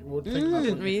 you would think I that,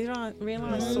 didn't wouldn't you?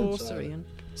 realise Yeah. sorcery and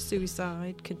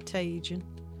suicide, contagion.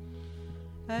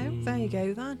 Oh, there you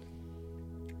go then.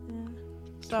 Yeah.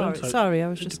 Depends how- Sorry, I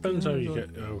was It just depends how going you to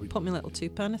get. put my little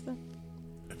two-penny.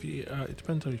 It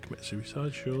depends how you commit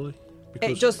suicide, surely.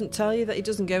 It doesn't tell you that. It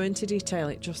doesn't go into detail.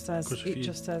 It just says 'Cause if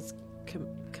you-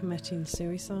 committing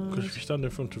suicide. Because if you stand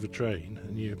in front of a train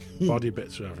and your body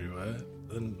bits are everywhere,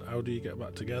 then how do you get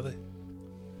back together?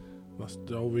 That's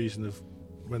the whole reason of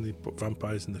when they put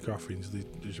vampires in the coffins.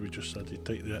 As we just said, you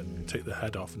take the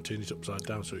head off and turn it upside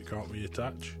down so it can't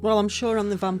reattach. Well, I'm sure on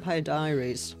the Vampire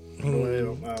Diaries, No, I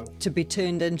don't know. to be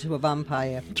turned into a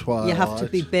vampire, Twilight. you have to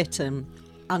be bitten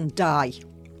and die.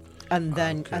 and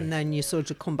then Okay. and then you sort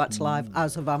of come back to life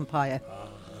as a vampire.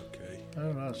 Okay.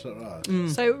 Oh, that's all right.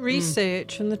 So,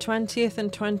 research from the 20th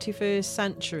and 21st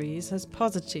centuries has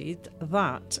posited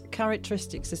that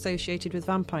characteristics associated with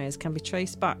vampires can be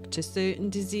traced back to certain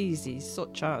diseases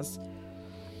such as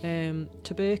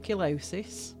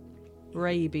tuberculosis,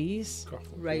 rabies. Cough up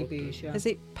Rabies, yeah. Is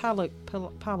it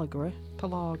pellagra?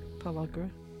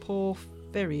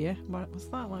 Porphyria? What's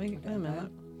that like? Wait a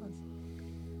minute.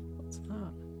 What's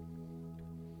that?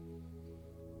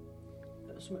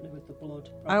 Something with the blood.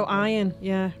 Oh, iron.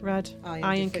 Yeah, red.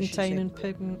 Iron containing deficiency.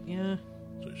 pigment. Yeah.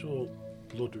 So it's all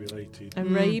blood related. And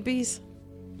rabies.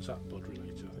 Is that blood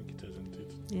related? I think it is, isn't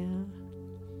it? Yeah.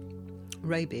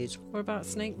 Rabies. What about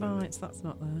snake bites? That's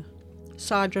not there.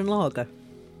 Cider and lager.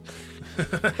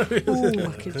 Oh,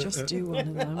 I could just do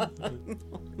one of them.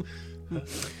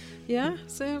 Yeah,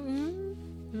 so,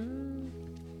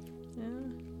 yeah,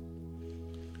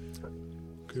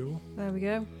 Cool. there we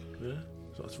go. Yeah.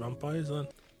 So that's vampires then.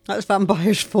 That's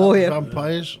vampires for you.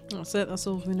 Vampires. That's it, that's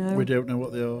all we know. We don't know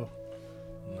what they are.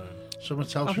 No. Someone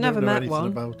else I've we never don't know met anything one.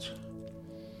 about.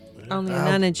 Only an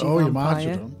energy you might vampire.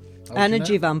 have done. How do you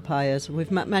Energy know? vampires.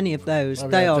 We've met many of those. Oh,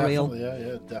 They yeah, are real. definitely,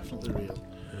 Yeah, definitely real.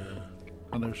 Yeah.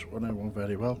 I know one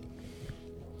very well.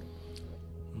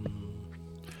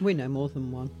 We know more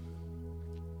than one.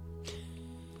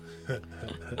 Yeah,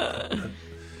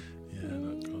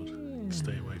 not good.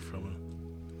 Stay away from them.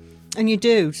 And you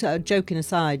do, so joking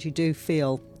aside, you do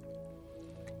feel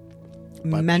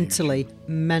Bad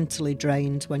mentally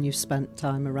drained when you've spent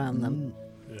time around them.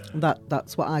 Yeah.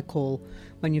 That's what I call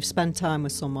when you've spent time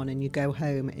with someone and you go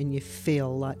home and you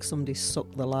feel like somebody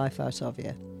sucked the life out of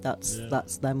you.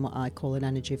 That's then what I call an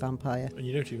energy vampire. And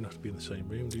you don't even have to be in the same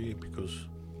room, do you? Because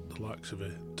the likes of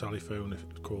a telephone, if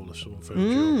it's called, or someone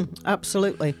phones you up,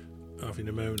 Absolutely. having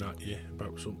a moan at you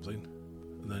about something,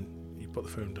 and then you put the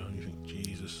phone down and you think,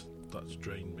 Jesus, that's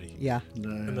drained me. Yeah. No.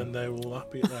 And then they're all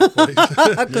happy at their place.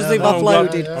 Because they've I'm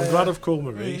glad- offloaded. I'm glad I've called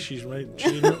Marie. She's made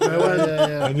cheering up my way.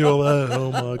 yeah. And you're there,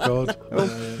 oh my God.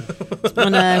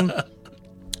 And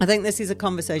I think this is a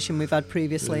conversation we've had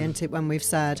previously, isn't it, when we've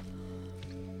said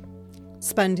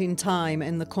spending time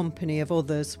in the company of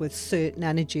others with certain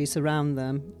energies around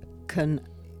them can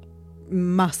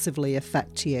massively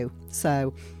affect you.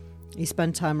 So you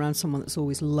spend time around someone that's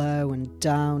always low and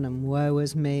down and woe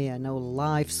is me and oh,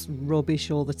 life's rubbish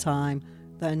all the time,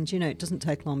 then, you know, it doesn't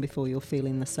take long before you're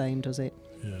feeling the same, does it?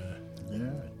 Yeah. Yeah.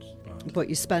 Bad. But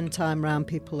you spend time around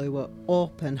people who are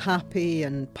up and happy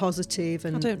and positive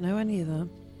and... I don't know any of them.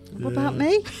 What about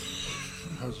me?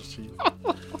 Positive.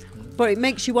 But it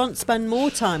makes you want to spend more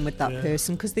time with that Yeah.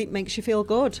 person because it makes you feel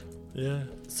good. Yeah.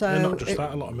 So And not just it-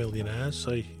 that, a lot of millionaires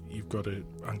say you've got to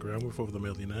hang around with other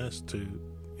millionaires to,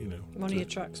 you know. Money to-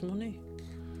 attracts money.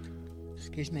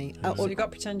 Excuse me. So you've got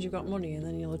to pretend you've got money and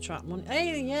then you'll attract money.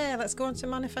 Hey, yeah, let's go on to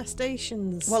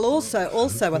manifestations. Well,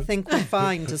 also, I think we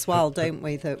find as well, don't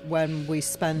we, that when we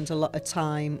spend a lot of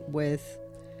time with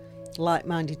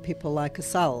like-minded people like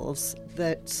ourselves,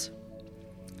 that,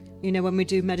 you know, when we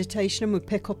do meditation and we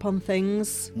pick up on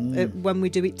things, when we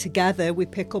do it together, we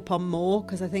pick up on more,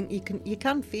 because I think you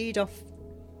can feed off,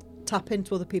 tap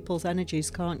into other people's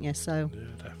energies, can't you? So, Yeah,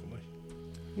 definitely.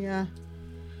 yeah.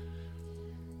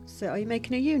 So, are you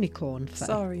making a unicorn? Faye?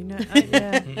 Sorry, no,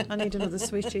 I need another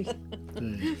sweetie.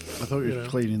 I thought you were Yeah.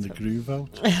 cleaning the groove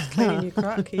out. Cleaning your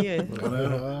crack here. I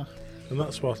know. And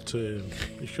that's what you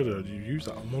should have used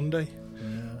that on Monday.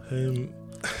 And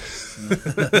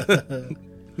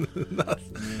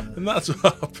that's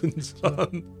what happens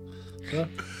on.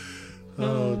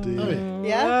 Oh dear.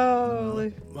 Yeah?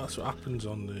 Oh, That's what happens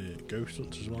on the ghost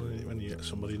hunt as well. Isn't it? When you get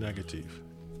somebody negative,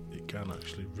 it can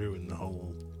actually ruin the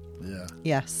whole Yeah.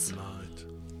 Yes. night.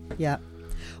 Yeah.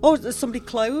 Or there's somebody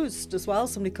closed as well.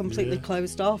 Somebody completely Yeah.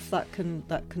 closed off. That can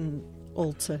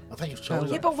alter. I think I've told you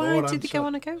yeah, that but why before, did they go Ansel.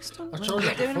 on a ghost hunt? I When told they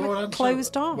you were doing before, it Ansel,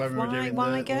 closed off. when we were Why? doing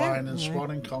Why the go? Lion and No.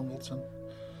 Swan in Congleton.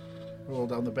 We're all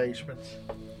down the basement.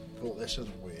 Thought this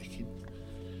isn't working.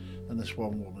 And this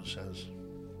one woman says,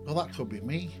 "Well, that could be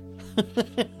me."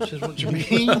 She says, "What do you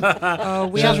mean?" Oh,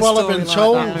 we She had says, a "Well, I've story been like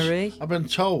told. that, Marie. I've been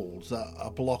told that I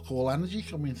block all energy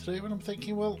coming through." And I'm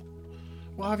thinking, well,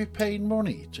 why have you paid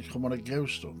money to come on a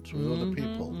ghost hunt with other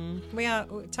people? We are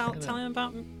tell him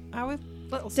about our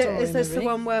little So story. is this the Marie.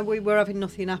 one where we were having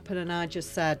nothing happen and I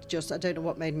just said, I don't know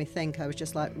what made me think, I was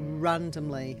just like,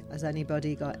 randomly, has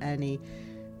anybody got any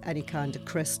any kind of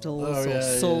crystals Oh, or yeah,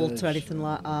 salt yeah. or anything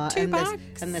like that. 2 and bags.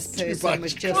 this Two person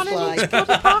was bags. just Come on in, like, you've got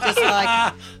a pocket. just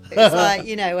like, it's like,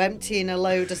 you know, emptying a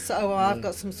load of. Oh, I've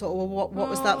got some sort of. What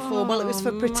was that for? Well, it was for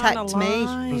Oh, protect me.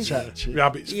 man alive. Protect you.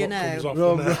 Rabbit's You foot know. comes off.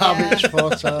 Rub doesn't it?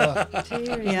 rabbit's foot,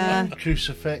 Dear, Yeah,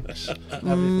 crucifix,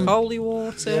 everything. Holy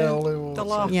water. Yeah, holy water. The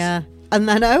lot. yeah. And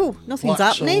then nothing's Black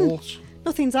happening. salt.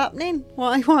 Nothing's happening.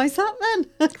 Why is that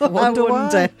then? Wonder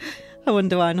why. I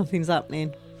wonder why nothing's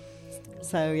happening.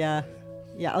 So yeah,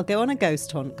 I'll go on a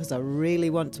ghost hunt because I really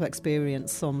want to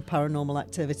experience some paranormal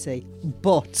activity.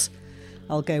 But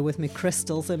I'll go with my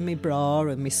crystals in my bra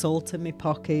and my salt in my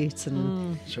pocket,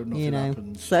 and So nothing you know,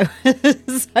 happens. so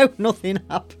so nothing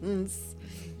happens.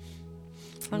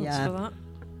 Thanks Yeah. for that.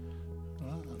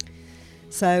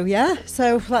 So yeah,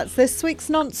 so that's this week's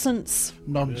nonsense.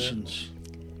 Nonsense.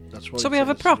 That's what Shall it we have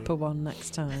a is. proper one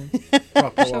next time?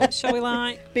 Proper one. Shall we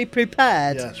like Be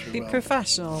prepared. Yes, we be will.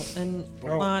 professional and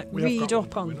Well, like we have read got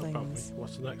up one, on we know, haven't things? we?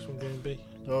 What's the next one going to be?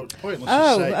 No, it's pointless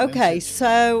to say, Oh, okay. isn't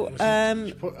So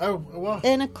it? What?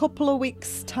 in a couple of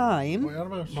weeks' time. What are you on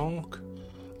about? Mark.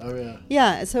 Oh, yeah.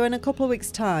 Yeah, so in a couple of weeks'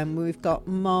 time, we've got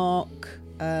Mark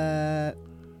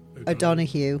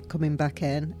O'Donoghue coming back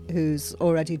in, who's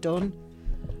already done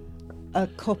a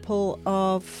couple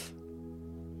of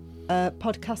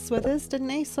podcasts with us, didn't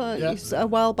he? So Yeah. a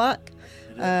while back.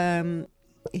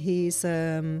 He's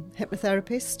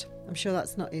hypnotherapist. I'm sure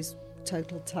that's not his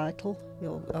total title.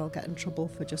 I'll get in trouble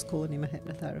for just calling him a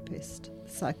hypnotherapist,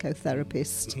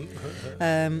 psychotherapist.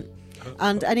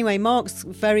 And anyway, Mark's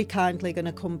very kindly going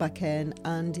to come back in,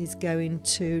 and he's going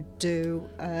to do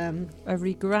A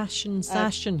regression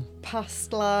session.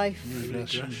 past life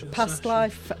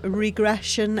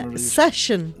regression Marie's-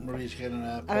 session. Marie's getting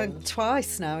an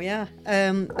Twice now, yeah.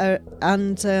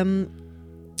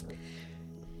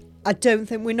 I don't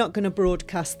think we're not going to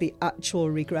broadcast the actual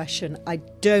regression. I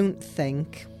don't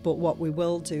think. But what we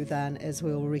will do then is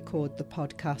we'll record the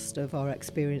podcast of our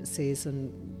experiences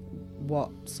and what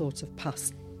sort of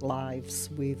past lives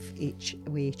we each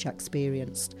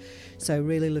experienced. So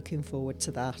really looking forward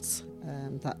to that.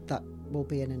 That will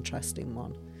be an interesting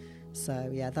one. So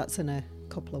yeah, that's in a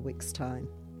couple of weeks' time.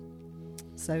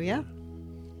 So yeah.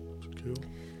 Cool.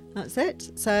 That's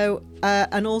it. So,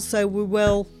 and also we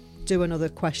will do another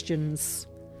questions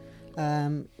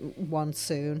one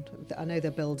soon. I know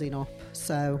they're building up,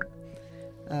 so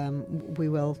we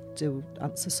will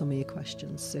answer some of your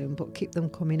questions soon, but keep them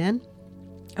coming in.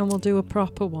 And we'll do a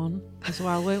proper one as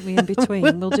well, won't we, in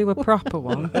between? We'll do a proper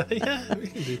one. Yeah, we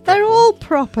can do They're proper all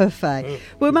proper, Faye.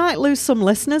 We might lose some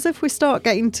listeners if we start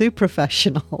getting too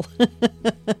professional.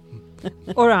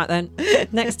 All right, then.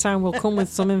 Next time we'll come with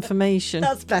some information.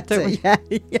 That's better. Don't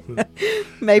we? Yeah.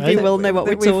 Maybe Hey, we'll know what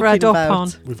that we're we've talking read up about. on.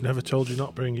 We've never told you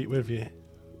not bring it with you.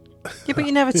 Yeah, but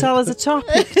you never tell us a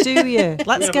topic, do you?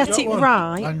 Let's Yeah, get we've it got one.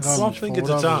 right. Hang on, One there's thing 4 at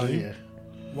a of us time. here.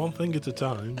 One thing at a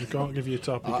time. We can't give you a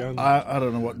topic. and I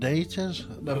don't know what day it is.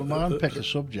 Never mind, pick a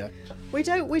subject. We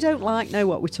don't like know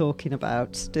what we're talking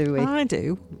about, do we? I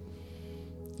do.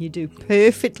 You do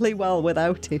perfectly well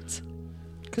without it.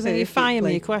 Because then you fire me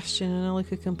Perfectly. a question and I look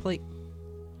a complete...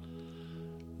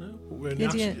 no, we're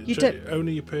Idiot. nasty. You So don't-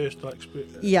 only your personal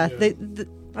experience. Yeah,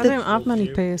 I don't have many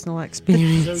You- personal No,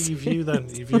 experience. you view then.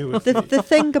 You view it. the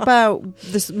thing about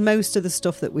this, most of the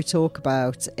stuff that we talk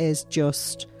about is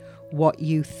just what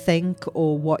you think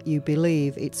or what you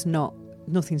believe. It's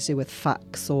nothing to do with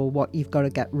facts or what you've got to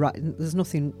get right. There's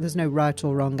no right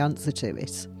or wrong answer to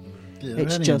it. Yeah,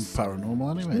 It's it's just-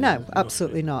 paranormal anyway. No,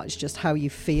 absolutely not. It's just how you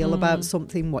feel about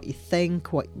something, what you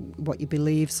think, what your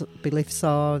beliefs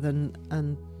are,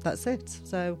 and that's it.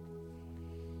 So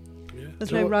Yeah. there's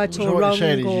So no what- right so or what wrong. you're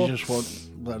saying is or you just want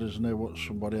let us know what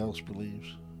somebody else believes.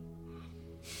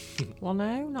 Well,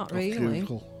 no, not Off really.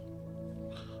 Google.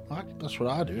 That's what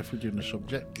I do if we're doing a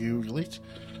subject. Google it.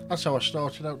 That's how I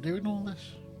started out doing all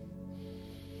this.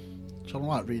 So I'm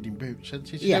like reading books,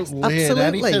 isn't it? You Yes, don't learn absolutely,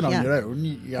 anything yeah. on your own.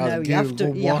 You no, either you have to.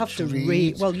 Google, You have watch, to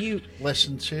read. Well, you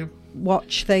Listen to.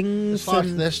 watch things. It's like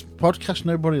and this podcast.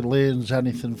 Nobody learns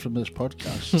anything from this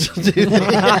podcast. do they?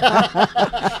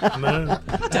 No.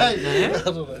 I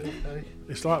don't know.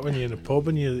 It's like when you're in a pub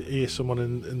and you hear someone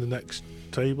in the next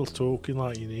table talking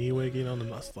like you're earwigging on,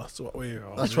 and that's what we're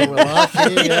on. That's what we're like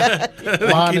here, yeah.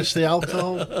 Minus the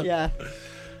alcohol. yeah.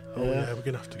 Oh yeah, we're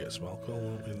gonna have to get some alcohol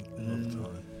won't we, another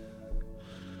time.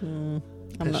 I'm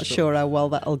not Pissed up. sure how well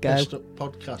that'll go. Best up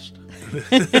podcast.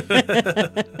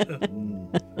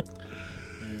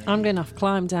 I'm going to have to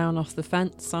climb down off the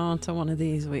fence, aren't I, one of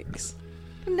these weeks?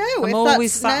 No, I'm if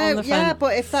always that's sat on the yeah, fence.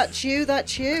 but if that's you,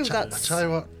 that's you. I That's tell you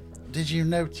what. Did you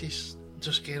notice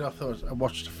just get off those. I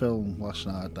watched a film last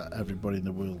night that everybody in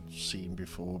the world's seen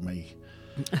before me,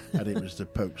 and it was The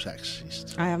Pope's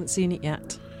Exorcist. I haven't seen it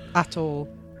yet. At all.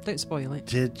 Don't spoil it.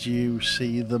 Did you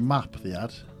see the map they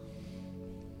had?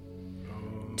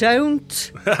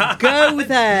 Don't go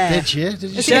there. Did you? Did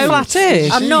you Is see it flat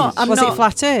Earth? I'm not. Was it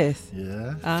flat Earth?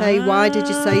 Yeah. Faye, why did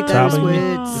you say those Telling you.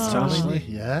 words? Telling you.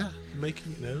 Yeah.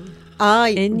 Making it known.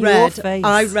 In your face.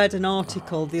 I read an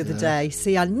article the other day.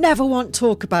 See, I never want to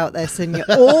talk about this, and you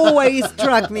always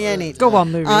drag me in it. Go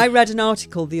on, Louis. I read an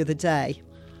article the other day.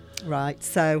 Right,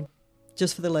 so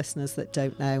just for the listeners that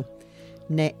don't know,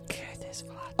 Nick,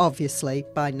 obviously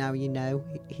by now you know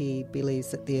he believes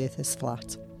that the Earth is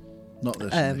flat. Not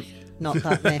this. Nick. Not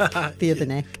that Nick, the other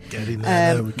Nick. Get in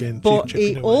there now again. But chipping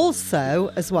he away.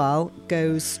 also, as well,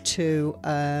 goes to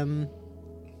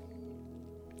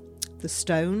the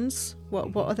Stones.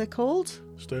 What are they called?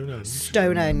 Stonehenge.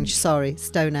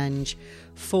 Stonehenge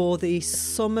for the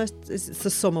summer. It's the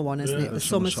summer one, isn't Yeah, it? The the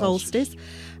summer summer solstice.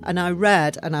 And I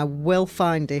read, and I will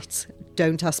find it.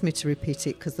 Don't ask me to repeat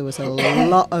it because there was a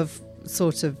lot of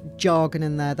sort of jargon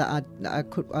in there that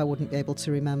I wouldn't be able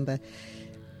to remember.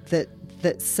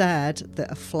 That said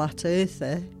that a flat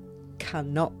earther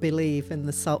cannot believe in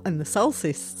the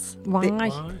solstice. Why?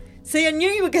 Why? See, I knew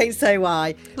you were going to say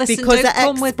why. Listen, because don't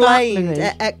come with that, Louis.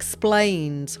 it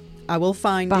explained. I will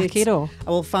find Back it up. I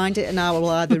will find it, and I will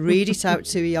either read it out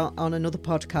to you on another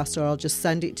podcast, or I'll just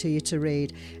send it to you to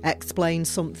read. Explain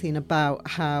something about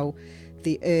how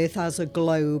the Earth has a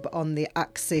globe on the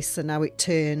axis and how it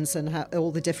turns, and how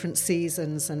all the different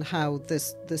seasons, and how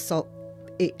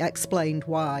it explained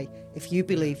why, if you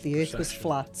believe the Earth was Precession.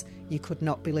 flat, you could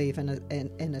not believe in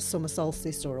a summer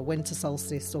solstice or a winter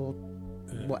solstice or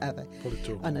whatever. Probably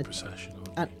talking And a- procession.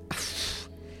 And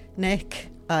Nick,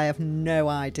 I have no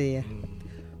idea,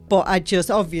 but I just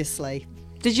obviously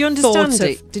Did you understand Thought of-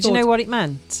 it? Did you know thought- what it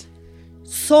meant?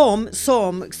 some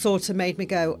sort of made me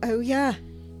go, oh yeah.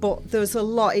 But there's a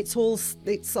lot. It's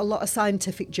a lot of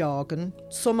scientific jargon.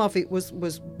 Some of it was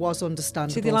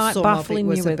understandable. See, they like Some of it baffling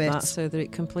was you a with bit. that so that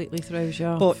it completely throws you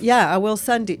off. But yeah, I will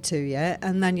send it to you,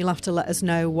 and then you'll have to let us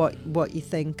know what you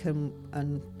think, and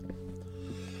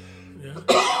Yeah.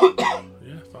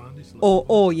 Yeah, fine. It's not-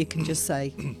 or you can just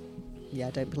say, yeah, I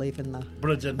don't believe in that.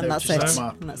 But I did And that's notice it. that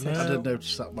map. And that's it. I did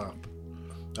notice that map.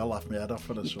 I laughed my head off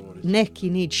when I saw it. Nick, you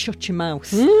need to shut your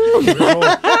mouth. You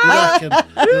reckon?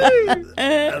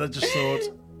 And I just thought,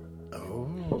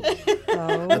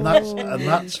 and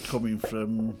that's coming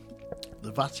from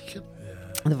the Vatican.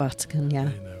 The Vatican, yeah,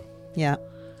 You know. yeah.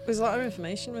 There's a lot of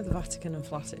information with the Vatican and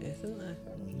flat Earth, isn't there?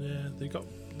 Yeah, they got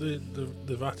the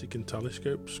Vatican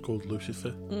telescopes called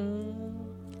Lucifer.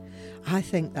 I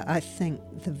think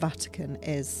the Vatican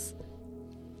is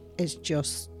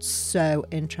just so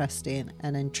interesting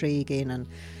and intriguing,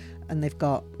 and they've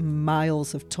got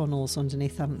miles of tunnels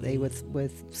underneath, haven't they,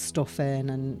 with stuff in,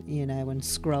 and and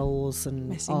scrolls and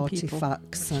Missing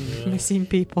artifacts people. and Yeah. Missing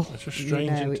people. It's just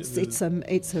strange.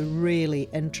 it's a really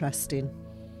interesting.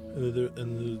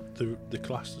 And the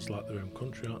classed as like their own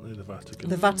country, aren't they? The Vatican.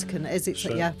 The Vatican is it?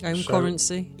 So- Yeah, Own So-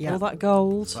 currency. Yeah. All that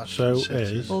gold. Vatican So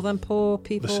City. is All them poor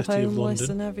people the City of homeless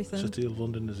London. and The everything. City of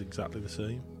London is exactly the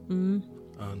same, Mm.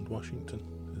 and Washington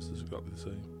is exactly the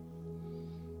same.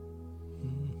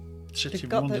 City They've of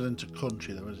got London into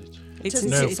country, though, is it? It's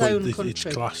No, its but own it's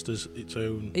country. classed as its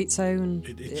own. Its own.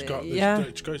 It's got yeah.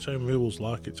 it's got its own rules,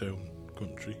 like its own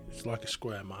country. It's like a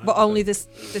square mile. But only the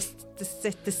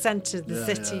centre, the Yeah,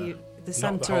 city, yeah. the Not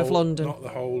centre the of whole- London. Not the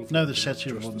whole. No, the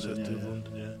City of just the London, City of yeah.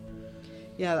 London,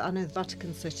 yeah. Yeah, I know the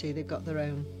Vatican City. They've got their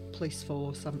own police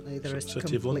force, haven't they? They're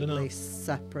City of London completely now.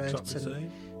 separate, Exactly the and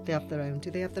same. they have their own.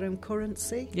 Do they have their own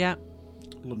currency? Yeah.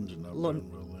 London, no, Lon-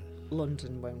 will they?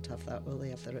 London won't have that, will they?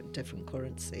 Have their different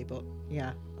currency, but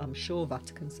yeah, I'm sure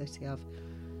Vatican City have.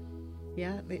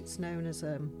 Yeah, it's known as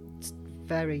it's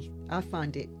very. I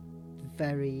find it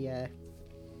very,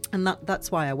 and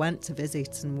that's why I went to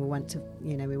visit, and we went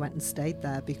and stayed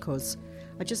there because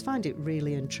I just find it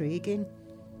really intriguing.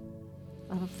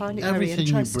 I find it very Everything you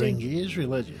interesting. bring is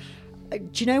religious. Do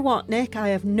you know what, Nick? I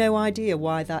have no idea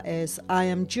why that is.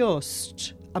 I'm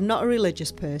not a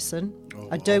religious person. Oh,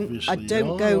 I don't obviously you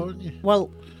go. are, aren't you? Well,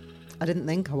 I didn't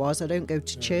think I was. I don't go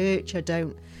to church. I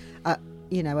don't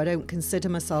consider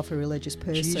myself a religious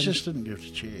person. Jesus didn't go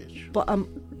to church. But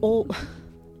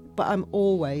I'm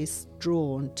always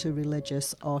drawn to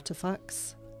religious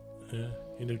artifacts. Yeah.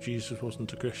 You know, Jesus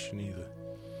wasn't a Christian either.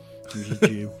 He was a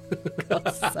Jew.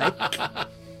 God's sake.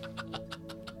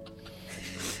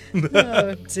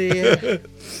 Oh dear.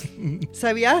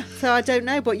 So I don't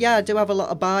know, but yeah, I do have a lot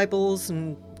of Bibles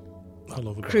and I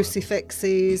love a Bible.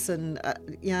 crucifixes, and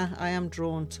yeah, I am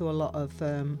drawn to a lot of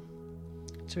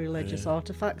to religious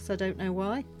artifacts. I don't know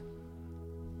why.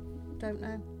 Don't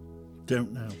know.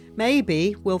 Don't know.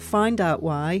 Maybe we'll find out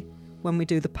why when we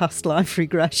do the past life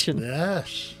regression.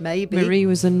 Yes. Maybe. Marie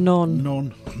was a nun.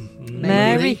 None.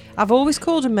 Mary. I've always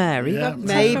called her Mary. Yeah.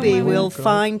 Maybe we'll God.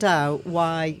 find out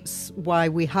why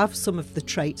we have some of the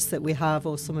traits that we have,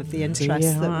 or some of the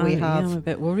interests that we have. I'm a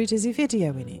bit worried. Is he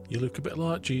videoing it? You look a bit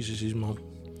like Jesus' mum.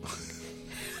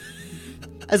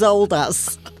 As old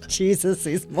as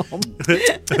Jesus' mum.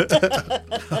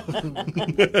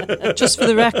 Just for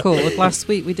the record, last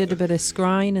week we did a bit of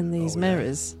scrying in these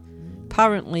mirrors.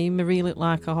 Apparently, Marie looked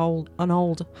like an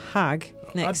old hag.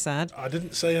 Nick said, I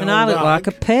didn't say an and old I look hag. like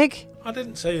a pig. I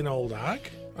didn't say an old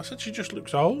hag. I said she just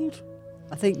looks old.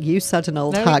 I think you said an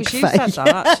old No, hag because you face. said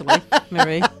that actually,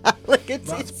 Marie. Look at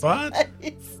That's his bad.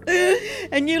 face.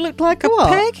 And you look like a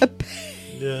what? pig? A pig.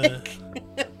 Yeah.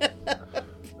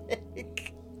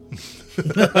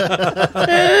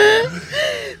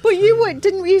 But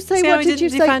didn't you say? See What how he did you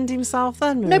didn't say? defend himself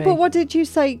then, Marie? No, but what did you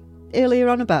say earlier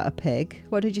on about a pig?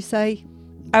 What did you say?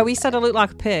 Oh, he said I look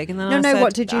like a pig, and then No, I no, said,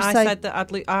 what did you I say? said that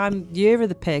I'm year of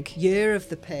the pig. Year of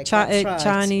the pig. That's right.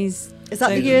 Chinese. Is that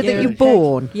so the year that of you're the pig.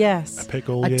 born? Yes.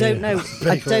 Pickle. I yeah. don't know.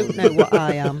 I don't know what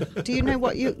I am. Do you know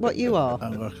what you are? I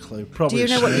haven't got a clue. Probably Do you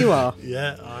know what you are?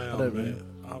 Yeah, I am. don't know.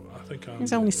 I think I'm.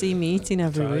 He's only seen me eating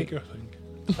every week. tiger. I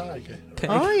think. Tiger. Pig.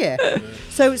 Are you?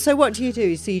 So what do you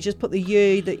do? So you just put the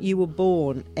year that you were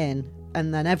born in,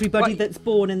 and then everybody What- that's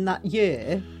born in that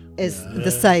year is the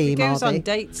It same, are goes on they?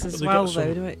 dates as But they well, got though,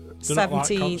 some- do it? they're not like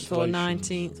 17th or constellations.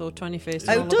 19th or 21st.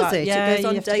 Oh, all of does that. it? It Yeah, goes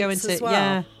on you have to go dates into as well?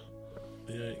 Yeah.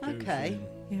 Yeah, it goes Okay.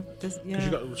 in. Yeah, there's- Because yeah.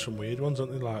 you've got some weird ones,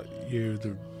 aren't they? Like you,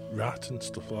 the rat and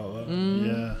stuff like that.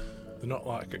 Yeah. They're not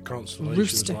like a constellations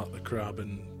Rooster. like the crab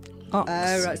and. Ox.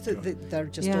 Oh, right. So they're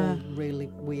just Yeah. all really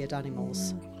weird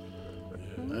animals.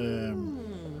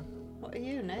 What are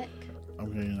you, Nick?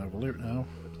 I'm going to have a look now.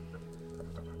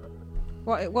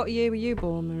 What year were you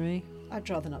born, Marie? I'd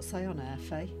rather not say on air,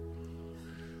 Faye.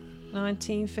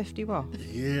 1950 what?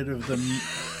 Year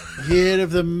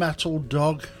of the metal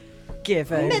dog.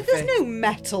 Give over. There's no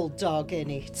metal dog in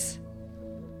it.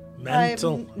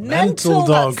 Mental. Mental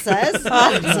dog. That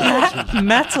says.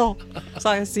 Metal. It's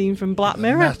like a scene from Black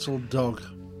Mirror. Metal dog.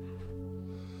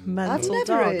 I've Mental never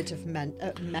dog. heard of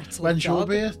metal When's your dog.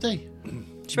 birthday?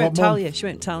 She won't What tell month? you. She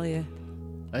won't tell you.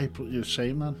 April. You're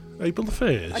saying man. April the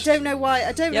 1st. I don't know why.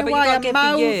 I don't Yeah, know but why you I gotta give the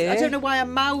mouthed. year. I don't know why I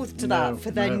mouthed No, that for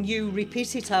then no. you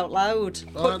repeat it out loud.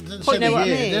 I didn't put- say you know the what I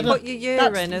year, mean? did I? Put your year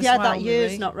That's- in as yeah, well, that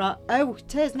year's Marie. not right. Oh,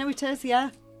 it is. No, it is. Yeah,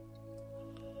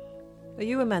 Are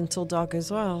you a mental dog as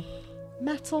well?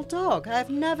 metal dog. I've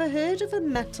never heard of a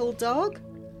metal dog.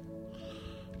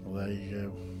 Well, there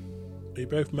you Are you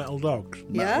both metal dogs? go.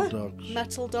 Yeah, Metal dogs.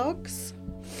 metal dogs.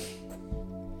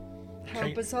 How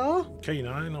Okay. bizarre.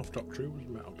 K9 off Doctor Who was a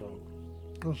metal dog.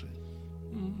 Was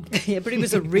it? Yeah, but he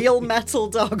was a real metal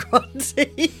dog, wasn't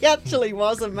he? He actually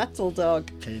was a metal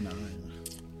dog. K9.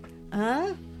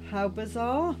 Ah, how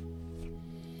bizarre.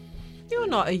 You're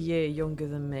not a year younger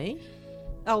than me.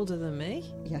 Older than me.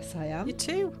 Yes, I am. You're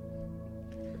 2,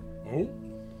 Oh.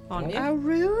 aren't you? How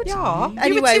rude. Yeah. You were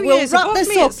Anyway, 2 we'll years wrap above this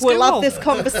me up. at We'll have school. this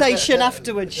conversation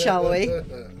afterwards, shall we?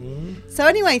 So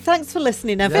anyway, thanks for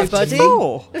listening, everybody.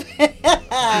 4.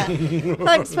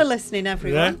 Thanks for listening,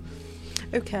 everyone.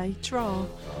 Okay, draw.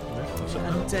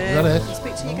 And that it? we'll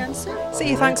speak to you again soon. See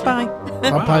you, thanks, bye.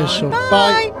 Bye-bye, son.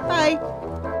 Bye. Bye.